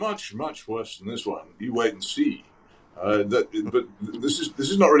 Oh, much, much worse than this one. You wait and see. But this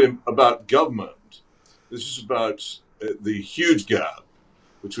is not really about government. This is about the huge gap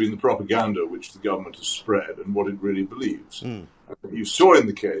between the propaganda which the government has spread and what it really believes. You saw in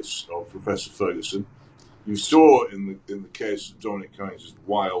the case of Professor Ferguson, you saw in the case of Dominic Cummings'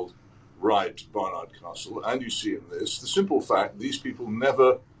 wild ride to Barnard Castle, and you see in this the simple fact these people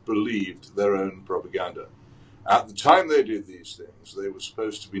never believed their own propaganda. At the time they did these things, they were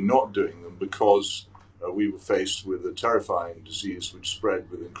supposed to be not doing them because we were faced with a terrifying disease which spread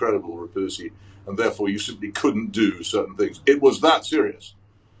with incredible rapidity, and therefore you simply couldn't do certain things. It was that serious.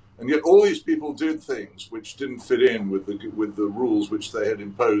 And yet all these people did things which didn't fit in with the rules which they had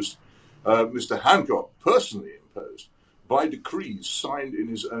imposed, Mr. Hancock personally imposed, by decrees signed in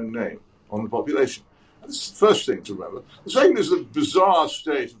his own name on the population. And this is the first thing to remember. The second is the bizarre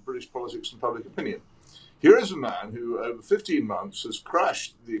state of British politics and public opinion. Here is a man who, over 15 months, has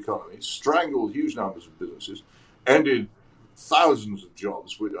crashed the economy, strangled huge numbers of businesses, ended thousands of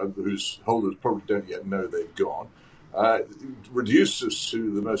jobs whose holders probably don't yet know they've gone, reduced us to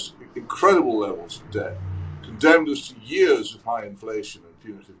the most incredible levels of debt, condemned us to years of high inflation and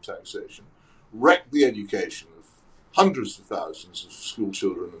punitive taxation, wrecked the education of hundreds of thousands of school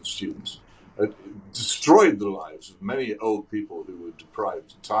children and students, destroyed the lives of many old people who were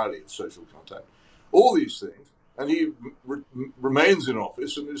deprived entirely of social contact. All these things, and he remains in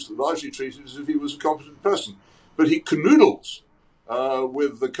office and is largely treated as if he was a competent person. But he canoodles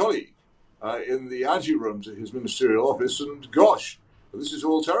with the colleague in the anteroom to his ministerial office, and gosh, This is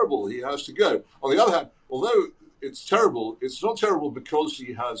all terrible. He has to go. On the other hand, although it's terrible, it's not terrible because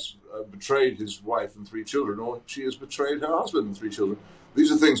he has betrayed his wife and 3 children, or she has betrayed her husband and 3 children.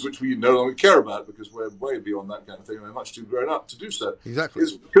 These are things which we no longer care about because we're way beyond that kind of thing, and we're much too grown up to do so. Exactly.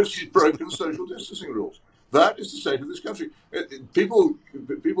 It's because she's broken social distancing rules. That is the state of this country. People.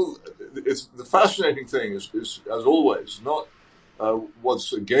 It's the fascinating thing is as always, not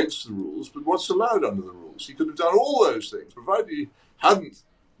what's against the rules, but what's allowed under the rules. He could have done all those things, provided he hadn't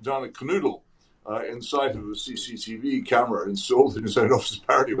done a canoodle inside of a CCTV camera installed in his own office,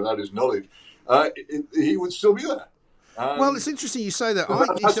 apparently without his knowledge. He would still be there. Well, it's interesting you say that.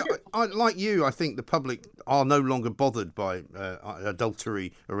 I like you, I think the public are no longer bothered by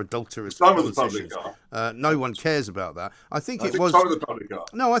adultery or adulterous politicians. No one cares about that. I think some of the public are.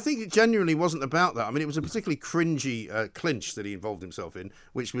 No, I think it genuinely wasn't about that. I mean, it was a particularly cringy clinch that he involved himself in,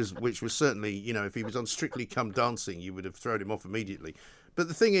 which was certainly, if he was on Strictly Come Dancing, you would have thrown him off immediately. But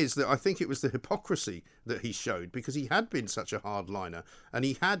the thing is that I think it was the hypocrisy that he showed because he had been such a hardliner and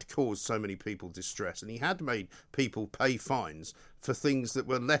he had caused so many people distress and he had made people pay fines for things that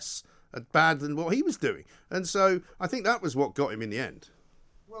were less bad than what he was doing. And so I think that was what got him in the end.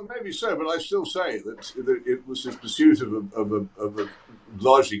 Well, maybe so, but I still say that it was his pursuit of a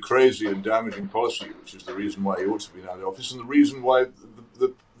largely crazy and damaging policy, which is the reason why he ought to be out of office and the reason why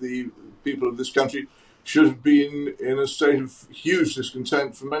the people of this country should have been in a state of huge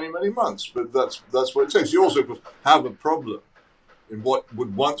discontent for many, many months. But that's what it takes. You also have a problem in what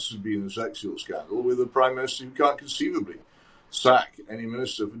would once have been a sexual scandal with a Prime Minister who can't conceivably sack any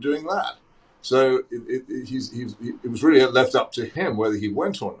minister for doing that. So it was really left up to him whether he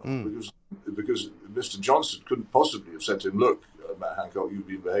went or not, because Mr. Johnson couldn't possibly have said to him, look, Matt Hancock, you've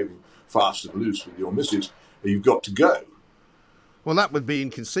been behaving fast and loose with your missus, you've got to go. Well, that would be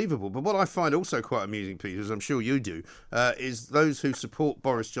inconceivable. But what I find also quite amusing, Peter, as I'm sure you do, is those who support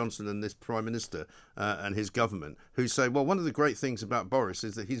Boris Johnson and this Prime Minister and his government, who say, well, one of the great things about Boris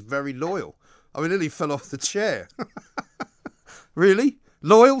is that he's very loyal. I mean, nearly fell off the chair. Really?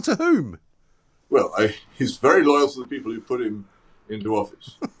 Loyal to whom? Well, he's very loyal to the people who put him into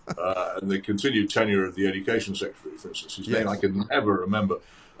office. And the continued tenure of the Education Secretary, for instance, whose name I can never remember.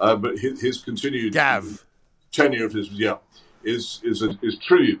 But his continued tenure of his... is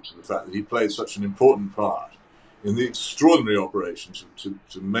tribute to the fact that he played such an important part in the extraordinary operation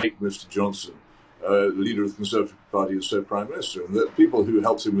to make Mr. Johnson leader of the Conservative Party and so Prime Minister. And the people who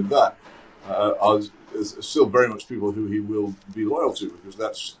helped him with that are still very much people who he will be loyal to, because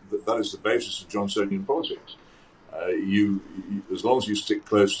that is the basis of Johnsonian politics. As long as you stick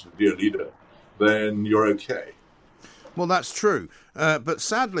close to the dear leader, then you're okay. Well, that's true. But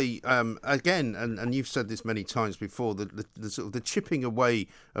sadly, again, and you've said this many times before, the sort of the chipping away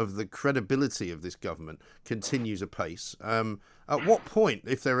of the credibility of this government continues apace. At what point,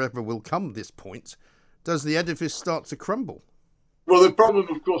 if there ever will come this point, does the edifice start to crumble? Well, the problem,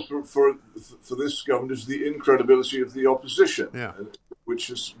 of course, for this government is the incredibility of the opposition, which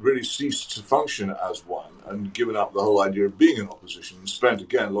has really ceased to function as one and given up the whole idea of being an opposition and spent,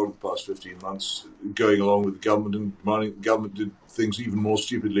 again, a lot of the past 15 months going along with the government and demanding the government did things even more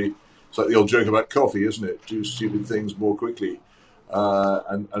stupidly. It's like the old joke about coffee, isn't it? Do stupid things more quickly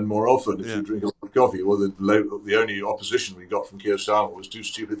and more often if you drink a lot of coffee. Well, the only opposition we got from Keir Starmer was do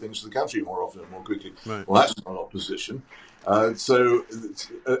stupid things to the country more often and more quickly. Right. Well, that's not opposition.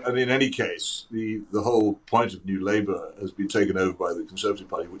 And in any case, the whole point of New Labour has been taken over by the Conservative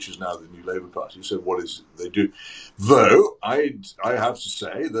Party, which is now the New Labour Party. So what is it they do? Though I have to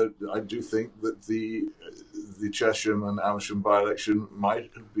say that I do think that the Chesham and Amersham by-election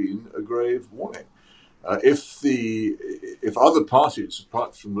might have been a grave warning. If other parties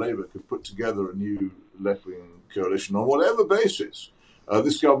apart from Labour could put together a new left-wing coalition on whatever basis,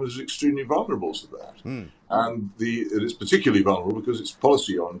 this government is extremely vulnerable to that. And it is particularly vulnerable because its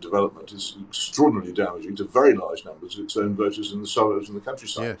policy on development is extraordinarily damaging to very large numbers of its own voters in the suburbs and the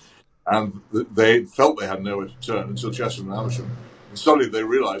countryside. Yes. And they felt they had nowhere to turn until Chesham and Amersham. And suddenly they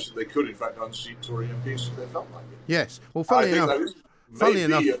realised that they could, in fact, unseat Tory MPs if they felt like it. Yes. Well, funny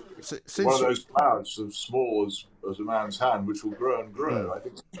enough, since one of those clouds as small as a man's hand, which will grow and grow. I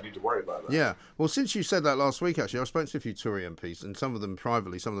think we need to worry about that. Yeah. Well, since you said that last week, actually, I've spoken to a few Tory MPs, and some of them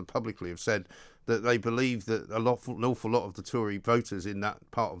privately, some of them publicly, have said that they believe that an awful lot of the Tory voters in that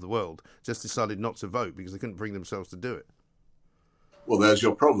part of the world just decided not to vote because they couldn't bring themselves to do it. Well, there's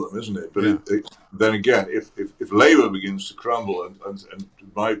your problem, isn't it? But then again, if Labour begins to crumble, and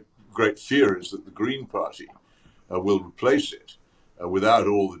my great fear is that the Green Party will replace it, without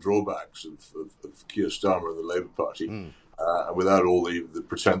all the drawbacks of Keir Starmer and the Labour Party, without all the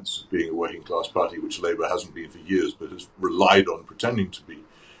pretense of being a working class party, which Labour hasn't been for years, but has relied on pretending to be.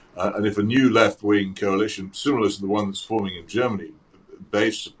 And if a new left-wing coalition, similar to the one that's forming in Germany,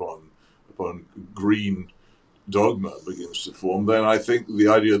 based upon green dogma, begins to form, then I think the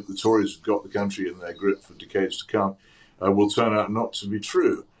idea that the Tories have got the country in their grip for decades to come will turn out not to be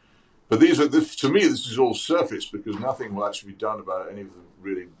true. But to me, this is all surface, because nothing will actually be done about any of the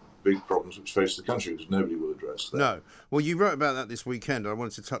really big problems which face the country, because nobody will address that. No. Well, you wrote about that this weekend. I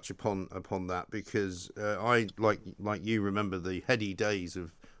wanted to touch upon that because I, like you, remember the heady days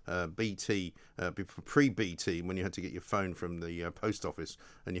of BT, pre-BT, when you had to get your phone from the post office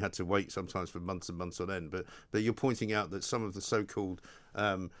and you had to wait sometimes for months and months on end. But you're pointing out that some of the so-called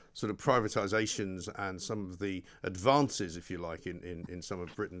sort of privatisations and some of the advances, if you like, in some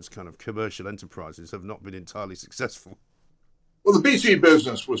of Britain's kind of commercial enterprises have not been entirely successful. Well, the BT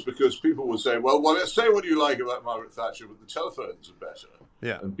business was because people would say, well, let's say what you like about Margaret Thatcher, but the telephones are better.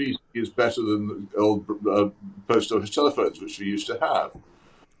 Yeah. And BT is better than the old post office telephones, which we used to have.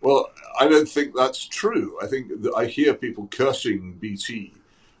 Well, I don't think that's true. I think that I hear people cursing BT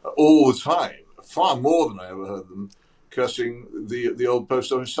all the time, far more than I ever heard them cursing the old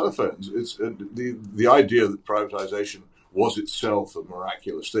post office telephones. It's the idea that privatisation was itself a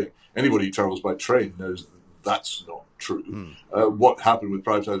miraculous thing. Anybody who travels by train knows that's not true. What happened with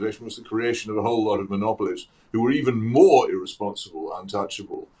privatisation was the creation of a whole lot of monopolies who were even more irresponsible,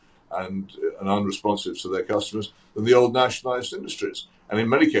 untouchable, and unresponsive to their customers than the old nationalised industries. And in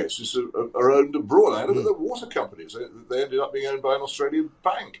many cases are owned abroad. I look at the water companies. They ended up being owned by an Australian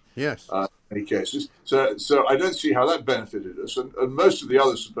bank. Yes. In many cases. So I don't see how that benefited us. And most of the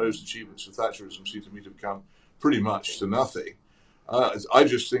other supposed achievements of Thatcherism seem to me to have come pretty much to nothing. I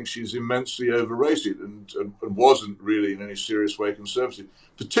just think she's immensely overrated and wasn't really in any serious way conservative,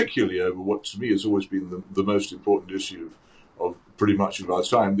 particularly over what to me has always been the most important issue of pretty much of our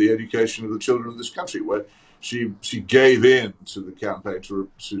time, the education of the children of this country, where she gave in to the campaign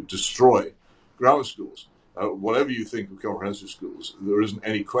to destroy grammar schools. Whatever you think of comprehensive schools, there isn't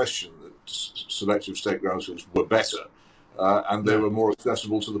any question that selective state grammar schools were better and they were more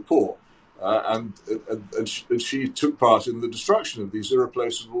accessible to the poor. And she took part in the destruction of these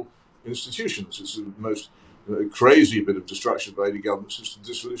irreplaceable institutions. It's the most crazy bit of destruction by any government since the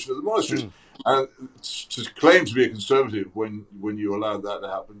dissolution of the monasteries. And to claim to be a conservative when you allowed that to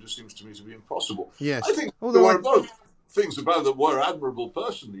happen just seems to me to be impossible. Yes. I think there were both things about her that were admirable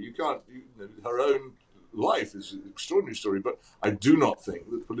personally. Her own life is an extraordinary story, but I do not think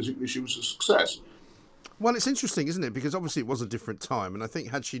that politically she was a success. Well, it's interesting, isn't it? Because obviously it was a different time, and I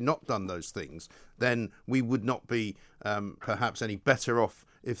think had she not done those things, then we would not be perhaps any better off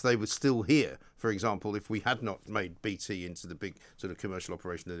if they were still here. For example, if we had not made BT into the big sort of commercial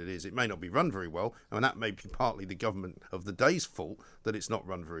operation that it is, it may not be run very well. I mean, that may be partly the government of the day's fault that it's not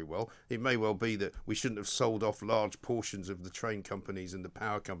run very well. It may well be that we shouldn't have sold off large portions of the train companies and the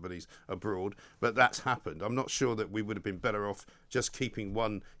power companies abroad, but that's happened. I'm not sure that we would have been better off just keeping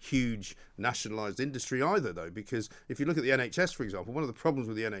one huge nationalised industry either, though, because if you look at the NHS, for example, one of the problems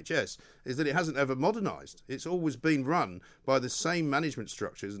with the NHS is that it hasn't ever modernised. It's always been run by the same management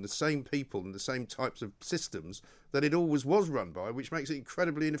structures and the same people and the same types of systems that it always was run by, which makes it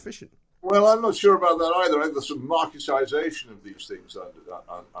incredibly inefficient. Well, I'm not sure about that either. I think the sort of marketisation of these things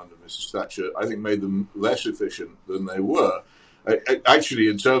under Mrs. Thatcher, I think, made them less efficient than they were. Actually,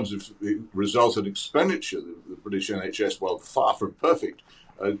 in terms of the resultant expenditure, the British NHS, while far from perfect,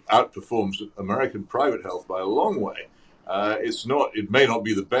 outperforms American private health by a long way. It may not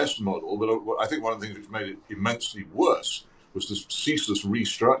be the best model, but I think one of the things which made it immensely worse was the ceaseless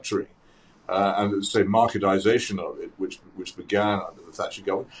restructuring and, say, marketisation of it, which began under the Thatcher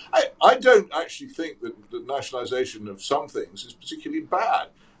government. I don't actually think that nationalisation of some things is particularly bad.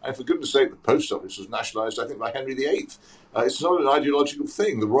 And for goodness sake, the post office was nationalised, I think, by Henry VIII. It's not an ideological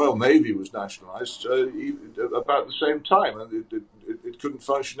thing. The Royal Navy was nationalised about the same time, and it couldn't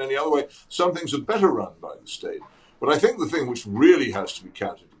function any other way. Some things are better run by the state. But I think the thing which really has to be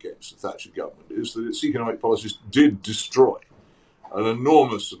counted against the Thatcher government is that its economic policies did destroy an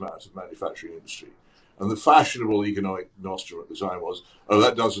enormous amount of manufacturing industry. And the fashionable economic nostrum at the time was,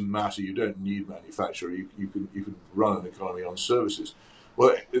 that doesn't matter, you don't need manufacturing, you can run an economy on services.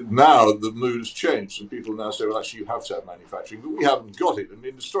 Well, now the mood has changed, and people now say, well, actually, you have to have manufacturing, but we haven't got it. And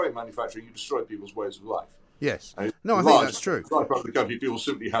in destroying manufacturing, you destroy people's ways of life. Yes. No, I think that's true. Right part of the country, people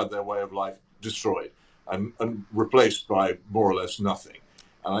simply had their way of life destroyed and replaced by more or less nothing.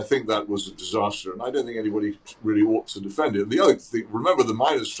 And I think that was a disaster, and I don't think anybody really ought to defend it. And the other thing, remember the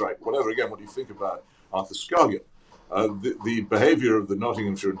miners' strike, what you think about Arthur Scargill, the behaviour of the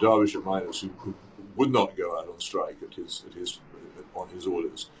Nottinghamshire and Derbyshire miners who would not go out on strike on his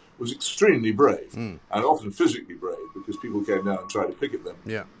orders, was extremely brave and often physically brave, because people came down and tried to picket them.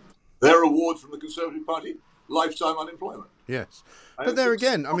 Yeah. Their award from the Conservative Party, lifetime unemployment. Yes. But there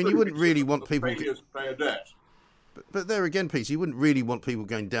again, I mean, you wouldn't really want people... to pay a debt. But there again, Peter, you wouldn't really want people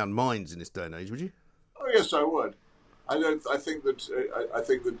going down mines in this day and age, would you? Oh yes, I would. I think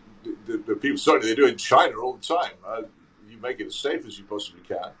that the people, certainly they do in China all the time. You make it as safe as you possibly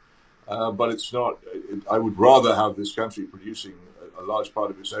can, but it's not. I would rather have this country producing a large part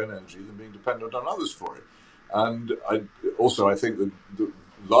of its own energy than being dependent on others for it. And I think that the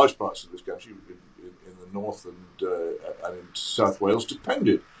large parts of this country, in the north and in South Wales,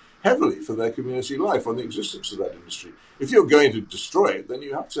 depended heavily for their community life on the existence of that industry. If you're going to destroy it, then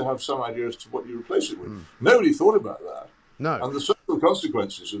you have to have some idea as to what you replace it with. Nobody thought about that. No. And the social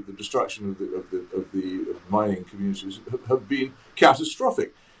consequences of the destruction of the mining communities have been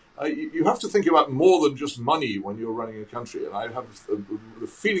catastrophic. You have to think about more than just money when you're running a country. And I have the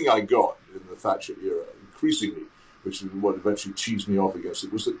feeling I got in the Thatcher era, increasingly, which is what eventually cheesed me off against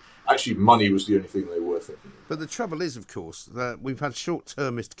it, was that actually money was the only thing they were thinking. But the trouble is, of course, that we've had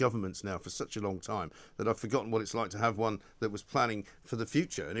short-termist governments now for such a long time that I've forgotten what it's like to have one that was planning for the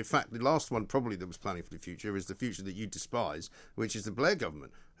future. And in fact, the last one probably that was planning for the future is the future that you despise, which is the Blair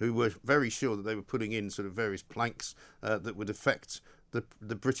government, who were very sure that they were putting in sort of various planks that would affect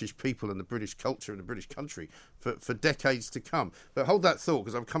the British people and the British culture and the British country for decades to come. But hold that thought,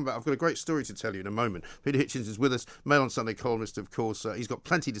 because I've got a great story to tell you in a moment. Peter Hitchens is with us, Mail on Sunday columnist, of course. He's got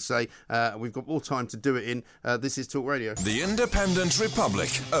plenty to say. We've got more time to do it in. This is Talk Radio. The Independent Republic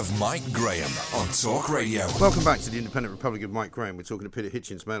of Mike Graham on Talk Radio. Welcome back to the Independent Republic of Mike Graham. We're talking to Peter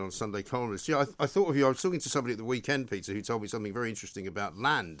Hitchens, Mail on Sunday columnist. Yeah, I thought of you. I was talking to somebody at the weekend, Peter, who told me something very interesting about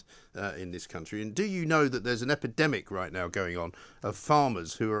land in this country. And do you know that there's an epidemic right now going on of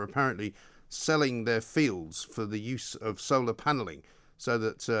farmers who are apparently selling their fields for the use of solar panelling, so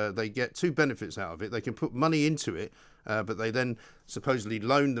that they get two benefits out of it. They can put money into it, but they then supposedly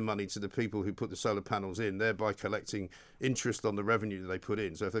loan the money to the people who put the solar panels in, thereby collecting interest on the revenue that they put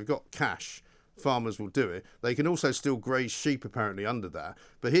in. So if they've got cash, farmers will do it. They can also still graze sheep, apparently, under that.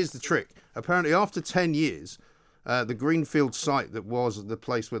 But here's the trick. Apparently, after 10 years, the greenfield site that was the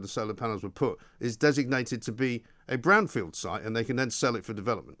place where the solar panels were put is designated to be a brownfield site, and they can then sell it for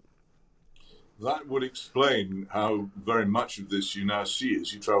development. That would explain how very much of this you now see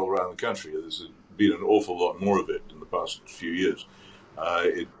as you travel around the country. There's been an awful lot more of it in the past few years.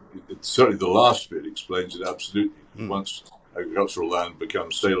 Certainly the last bit explains it absolutely. Once agricultural land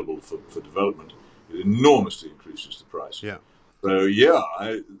becomes saleable for development, it enormously increases the price. Yeah. So yeah,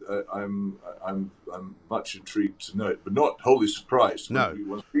 I'm much intrigued to know it, but not wholly surprised. No.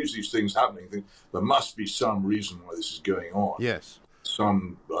 When we see these things happening, I think there must be some reason why this is going on. Yes.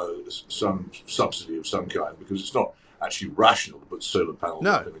 Some subsidy of some kind, because it's not actually rational to put solar panels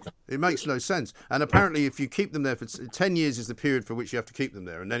up in the country. It makes no sense. And apparently, if you keep them there for 10 years, is the period for which you have to keep them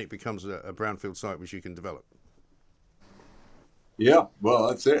there, and then it becomes a brownfield site which you can develop. Yeah, well,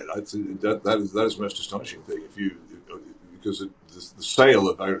 that's it. That is the most astonishing thing. Because the sale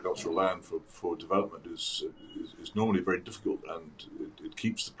of agricultural land for development is normally very difficult, and it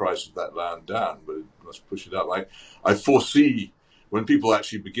keeps the price of that land down, but it must push it up. I foresee when people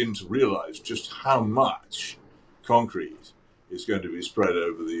actually begin to realise just how much concrete is going to be spread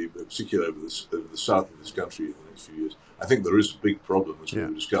particularly over the south of this country in the next few years. I think there is a big problem, as we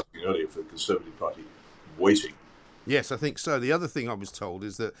were discussing earlier, for the Conservative Party waiting. Yes, I think so. The other thing I was told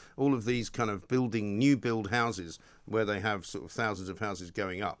is that all of these kind of new build houses where they have sort of thousands of houses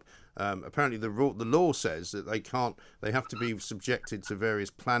going up, apparently the law says that they have to be subjected to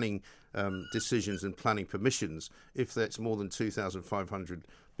various planning decisions and planning permissions if there's more than 2,500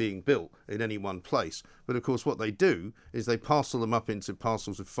 being built in any one place. But of course what they do is they parcel them up into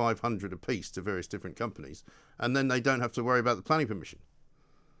parcels of 500 apiece to various different companies, and then they don't have to worry about the planning permission.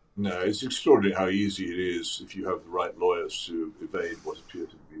 No, it's extraordinary how easy it is if you have the right lawyers to evade what appear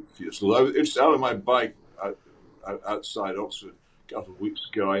to be fierce law. I was just out on my bike outside Oxford a couple of weeks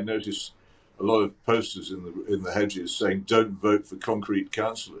ago. I noticed a lot of posters in the hedges saying "Don't vote for concrete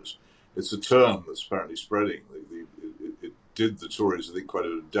councillors." It's a term that's apparently spreading. It did the Tories, I think, quite a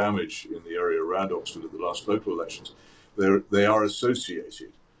bit of damage in the area around Oxford at the last local elections. They are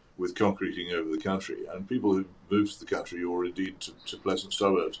associated with concreting over the country, and people who move to the country or indeed to pleasant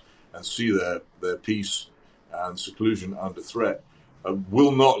suburbs and see their peace and seclusion under threat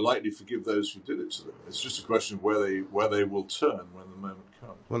will not likely forgive those who did it to them. It's just a question of where they will turn when the moment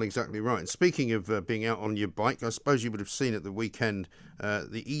comes. Well, exactly right. And speaking of being out on your bike, I suppose you would have seen at the weekend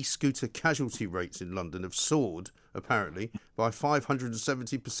the e-scooter casualty rates in London have soared, apparently, by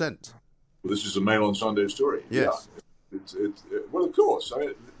 570%. Well, this is a Mail on Sunday story. Yes. Yeah. Well, of course. I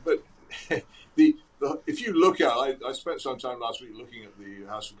mean, but if you look at, I spent some time last week looking at the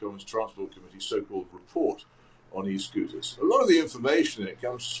House of Commons Transport Committee's so-called report on e-scooters. A lot of the information in it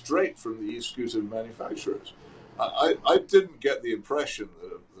comes straight from the e-scooter manufacturers. I didn't get the impression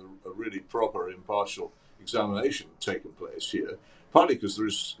that a really proper, impartial examination had taken place here, partly because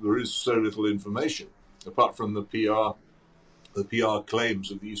there is so little information, apart from the PR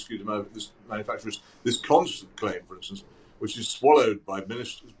claims of the e-scooter manufacturers. This constant claim, for instance, which is swallowed by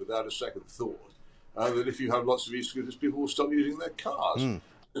ministers without a second thought, that if you have lots of e-scooters, people will stop using their cars.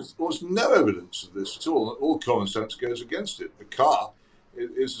 There's no evidence of this at all. All common sense goes against it. A car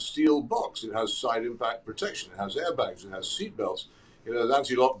is a steel box. It has side impact protection. It has airbags. It has seat belts. It has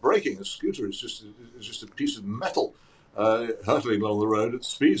anti-lock braking. A scooter is just a piece of metal hurtling along the road at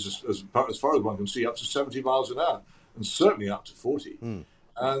speeds as far as one can see, up to 70 miles an hour, and certainly up to 40.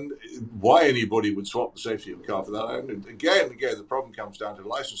 And why anybody would swap the safety of a car for that? And again, the problem comes down to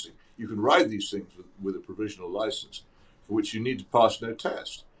licensing. You can ride these things with a provisional license, for which you need to pass no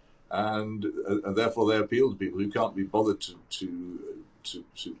test, and therefore they appeal to people who can't be bothered to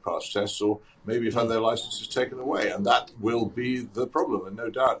pass tests, or maybe have had their licenses taken away, and that will be the problem. And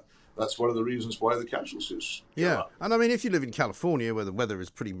no doubt that's one of the reasons why the casualties. Yeah, and I mean, if you live in California, where the weather is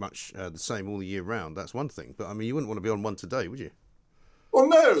pretty much the same all the year round, that's one thing. But I mean, you wouldn't want to be on one today, would you? Well,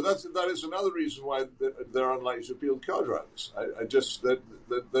 no, that is another reason why they're unlikely to appeal to car drivers. I just that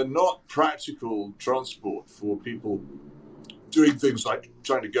they're not practical transport for people doing things like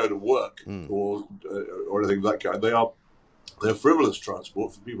trying to go to work or anything like that kind. They're frivolous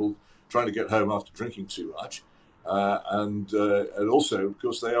transport for people trying to get home after drinking too much, and also, of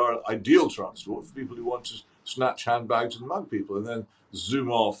course, they are ideal transport for people who want to snatch handbags and mug people and then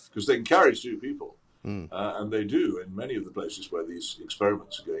zoom off, because they can carry two people. And they do in many of the places where these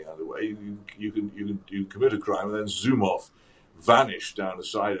experiments are going underway. You can commit a crime and then zoom off, vanish down a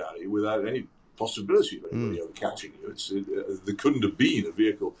side alley without any possibility of anybody ever catching you. There couldn't have been a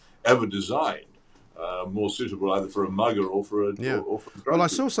vehicle ever designed more suitable either for a mugger or for a drug. Well, I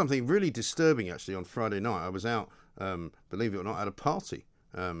saw something really disturbing actually on Friday night. I was out, believe it or not, at a party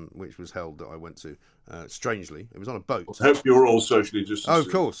which was held that I went to. Strangely, it was on a boat. I hope you're all socially distanced. Oh, of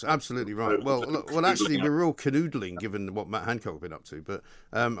course, absolutely right. Well, actually, we were all canoodling, given what Matt Hancock had been up to. But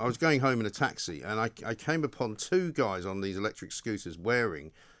I was going home in a taxi, and I came upon two guys on these electric scooters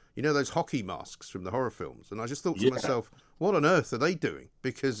wearing, you know, those hockey masks from the horror films. And I just thought to myself, what on earth are they doing?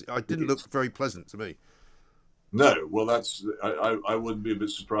 Because it didn't look very pleasant to me. No, well, I wouldn't be a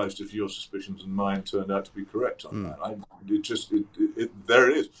bit surprised if your suspicions and mine turned out to be correct on that. There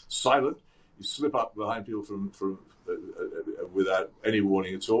it is, silent. You slip up behind people from without any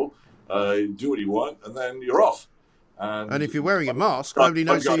warning at all. Do what you want, and then you're off. And if you're wearing a mask, nobody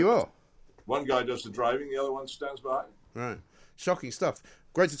knows who you are. One guy does the driving, the other one stands behind. Right, shocking stuff.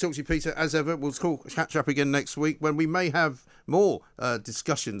 Great to talk to you, Peter, as ever. We'll catch up again next week when we may have more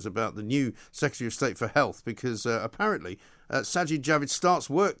discussions about the new Secretary of State for Health, because apparently Sajid Javid starts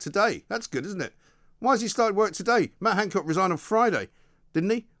work today. That's good, isn't it? Why has he started work today? Matt Hancock resigned on Friday,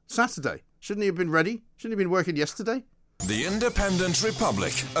 didn't he? Saturday. Shouldn't he have been ready? Shouldn't he have been working yesterday? The Independent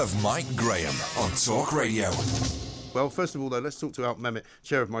Republic of Mike Graham on Talk Radio. Well, first of all, though, let's talk to Alp Mehmet,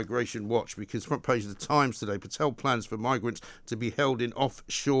 Chair of Migration Watch, because front page of the Times today, Patel plans for migrants to be held in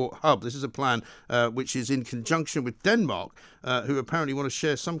offshore hub. This is a plan which is in conjunction with Denmark, who apparently want to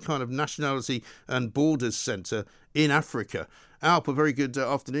share some kind of nationality and borders centre in Africa. Alp, a very good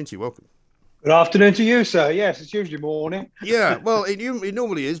afternoon to you. Welcome. Good afternoon to you, sir. Yes, it's usually morning. Yeah, well, it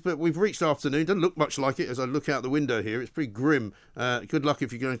normally is, but we've reached afternoon. Doesn't look much like it as I look out the window here. It's pretty grim. Good luck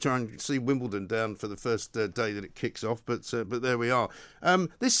if you're going to try and see Wimbledon down for the first day that it kicks off, but there we are.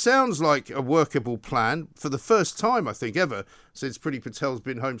 This sounds like a workable plan for the first time, I think, ever since Priti Patel's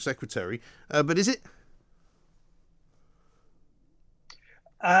been Home Secretary. But is it?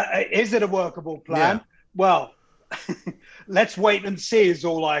 Is it a workable plan? Yeah. Well, let's wait and see is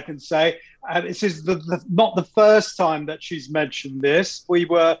all I can say. This is not the first time that she's mentioned this. We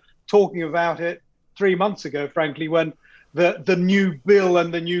were talking about it 3 months ago, frankly, when the new bill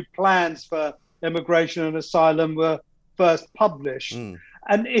and the new plans for immigration and asylum were first published.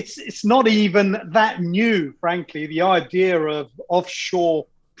 And it's not even that new, frankly. The idea of offshore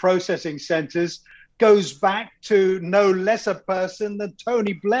processing centres goes back to no less a person than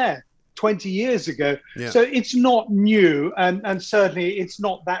Tony Blair 20 years ago. Yeah. So it's not new, and certainly it's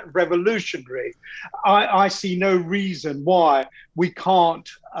not that revolutionary. I see no reason why we can't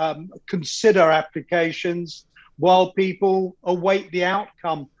consider applications while people await the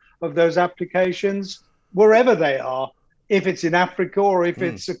outcome of those applications, wherever they are, if it's in Africa or if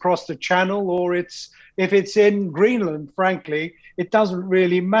it's across the Channel or if it's in Greenland, frankly, it doesn't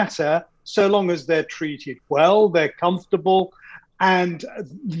really matter so long as they're treated well, they're comfortable, and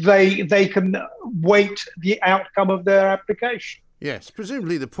they can wait the outcome of their application. Yes,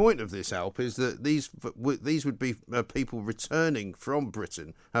 presumably the point of this, Alp, is that these would be people returning from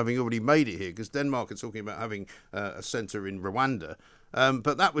Britain, having already made it here, because Denmark are talking about having a centre in Rwanda.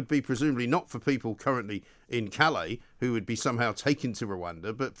 But that would be presumably not for people currently in Calais who would be somehow taken to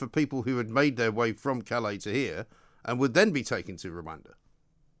Rwanda, but for people who had made their way from Calais to here and would then be taken to Rwanda.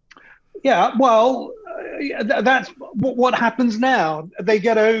 Yeah, well, that's what happens now. They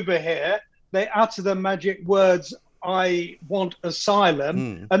get over here, they utter the magic words, "I want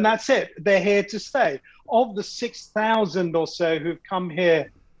asylum," and that's it. They're here to stay. Of the 6,000 or so who've come here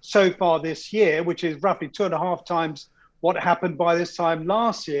so far this year, which is roughly 2.5 times what happened by this time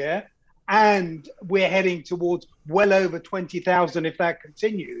last year, and we're heading towards well over 20,000 if that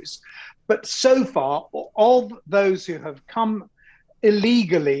continues. But so far, of those who have come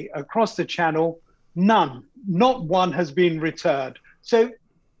illegally across the Channel, none, not one has been returned. So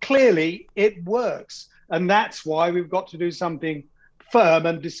clearly it works. And that's why we've got to do something firm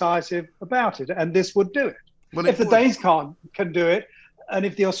and decisive about it. And this would do it. Well, if the Danes can do it, and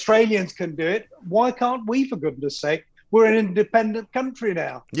if the Australians can do it, why can't we, for goodness sake? We're an independent country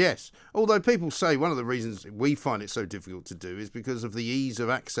now. Yes. Although people say one of the reasons we find it so difficult to do is because of the ease of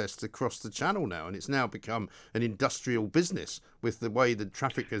access to cross the Channel now. And it's now become an industrial business with the way the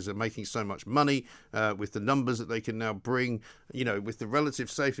traffickers are making so much money, with the numbers that they can now bring, with the relative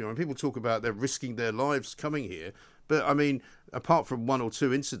safety. When people talk about they're risking their lives coming here, but I mean, apart from 1 or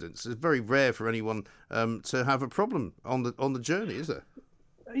 2 incidents, it's very rare for anyone to have a problem on the journey, is there?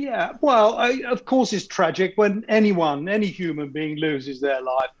 Yeah, well, of course it's tragic when any human being loses their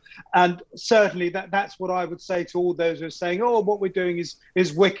life. And certainly that's what I would say to all those who are saying, oh, what we're doing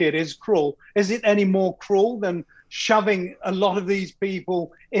is wicked, is cruel. Is it any more cruel than shoving a lot of these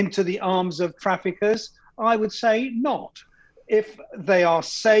people into the arms of traffickers? I would say not. If they are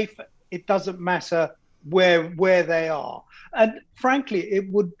safe, it doesn't matter where they are. And frankly, it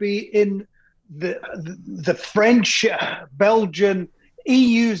would be in the French, Belgian,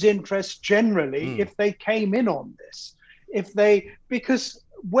 EU's interest generally if they came in on this. Because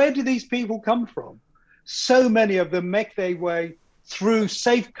where do these people come from? So many of them make their way through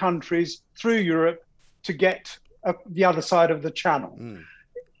safe countries, through Europe, to get the other side of the Channel.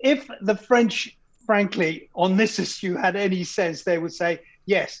 If the French, frankly, on this issue had any sense, they would say,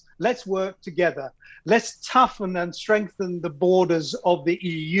 yes, let's work together. Let's toughen and strengthen the borders of the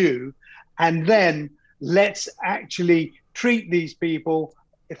EU, and then let's actually treat these people.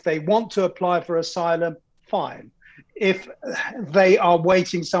 If they want to apply for asylum, fine. If they are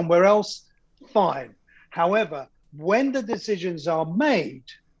waiting somewhere else, fine. However, when the decisions are made,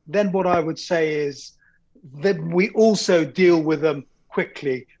 then what I would say is that we also deal with them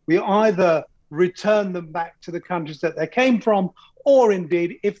quickly. We either return them back to the countries that they came from, or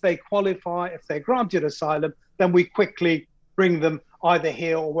indeed, if they qualify, if they're granted asylum, then we quickly bring them either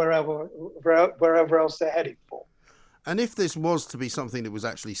here or wherever else they're heading for. And if this was to be something that was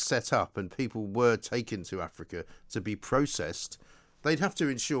actually set up and people were taken to Africa to be processed, they'd have to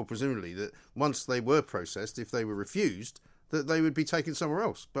ensure, presumably, that once they were processed, if they were refused, that they would be taken somewhere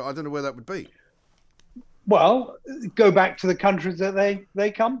else. But I don't know where that would be. Well, go back to the countries that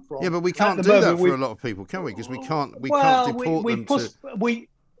they come from. Yeah, but we can't do that for a lot of people, can we? Because we can't deport them to...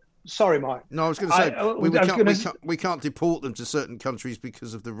 Sorry, Mike. No, I was going to say, we can't deport them to certain countries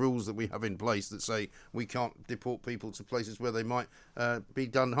because of the rules that we have in place that say we can't deport people to places where they might be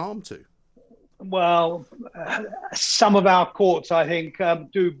done harm to. Well, some of our courts, I think,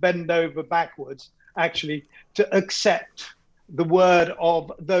 do bend over backwards, actually, to accept the word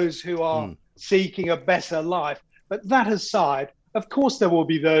of those who are seeking a better life. But that aside, of course, there will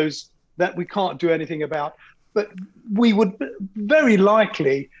be those that we can't do anything about. But we would very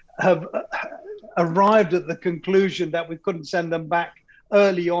likely have arrived at the conclusion that we couldn't send them back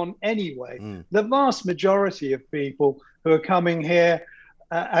early on anyway. The vast majority of people who are coming here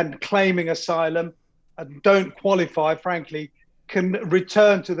and claiming asylum and don't qualify, frankly, can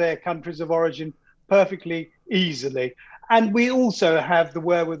return to their countries of origin perfectly easily. And we also have the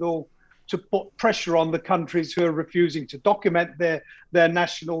wherewithal to put pressure on the countries who are refusing to document their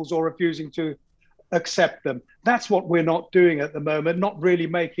nationals or refusing to accept them. That's what we're not doing at the moment, not really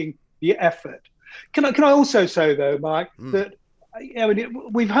making the effort. Can I also say, though, Mike, that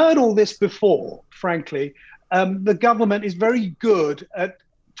we've heard all this before, frankly. The government is very good at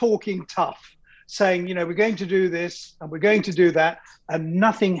talking tough, saying, we're going to do this and we're going to do that, and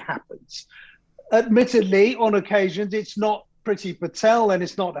nothing happens. admittedly, on occasions, it's not Priti Patel and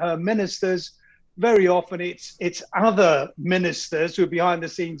it's not her ministers. Very often it's other ministers who are behind the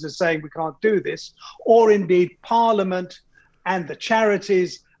scenes are saying we can't do this, or indeed Parliament and the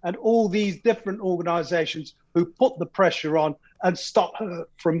charities and all these different organisations who put the pressure on and stop her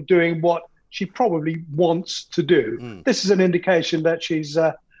from doing what she probably wants to do. This is an indication that she's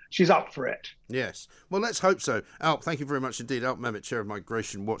up for it. Yes. Well, let's hope so. Alp, thank you very much indeed. Alp Mehmet, Chair of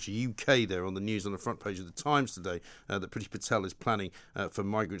Migration Watch UK, there on the news on the front page of the Times today, that Priti Patel is planning for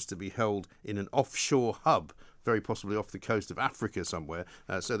migrants to be held in an offshore hub, very possibly off the coast of Africa somewhere,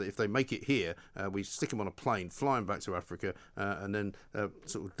 so that if they make it here, we stick them on a plane, fly them back to Africa, and then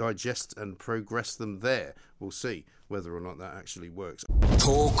sort of digest and progress them there. We'll see whether or not that actually works.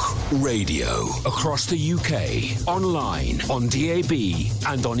 Talk Radio. Across the UK, online, on DAB,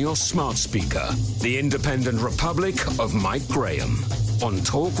 and on your smart speaker. The Independent Republic of Mike Graham on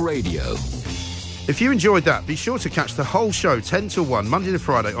Talk Radio. If you enjoyed that, be sure to catch the whole show 10 till 1, Monday to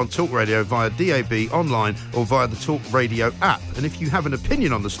Friday on Talk Radio via DAB, online or via the Talk Radio app. And if you have an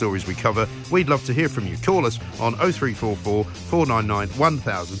opinion on the stories we cover, we'd love to hear from you. Call us on 0344 499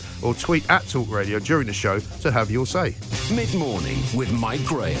 1000 or tweet at Talk Radio during the show to have your say. Mid-morning with Mike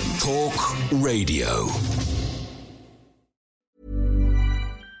Graham. Talk Radio.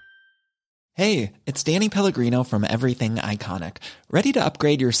 Hey, it's Danny Pellegrino from Everything Iconic. Ready to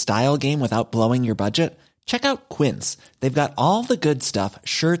upgrade your style game without blowing your budget? Check out Quince. They've got all the good stuff,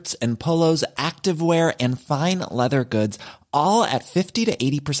 shirts and polos, activewear, and fine leather goods, all at 50 to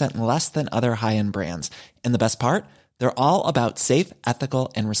 80% less than other high-end brands. And the best part? They're all about safe,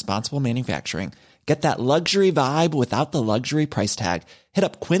 ethical, and responsible manufacturing. Get that luxury vibe without the luxury price tag. Hit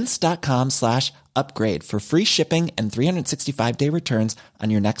up quince.com/upgrade for free shipping and 365-day returns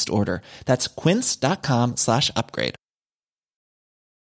on your next order. That's quince.com/upgrade.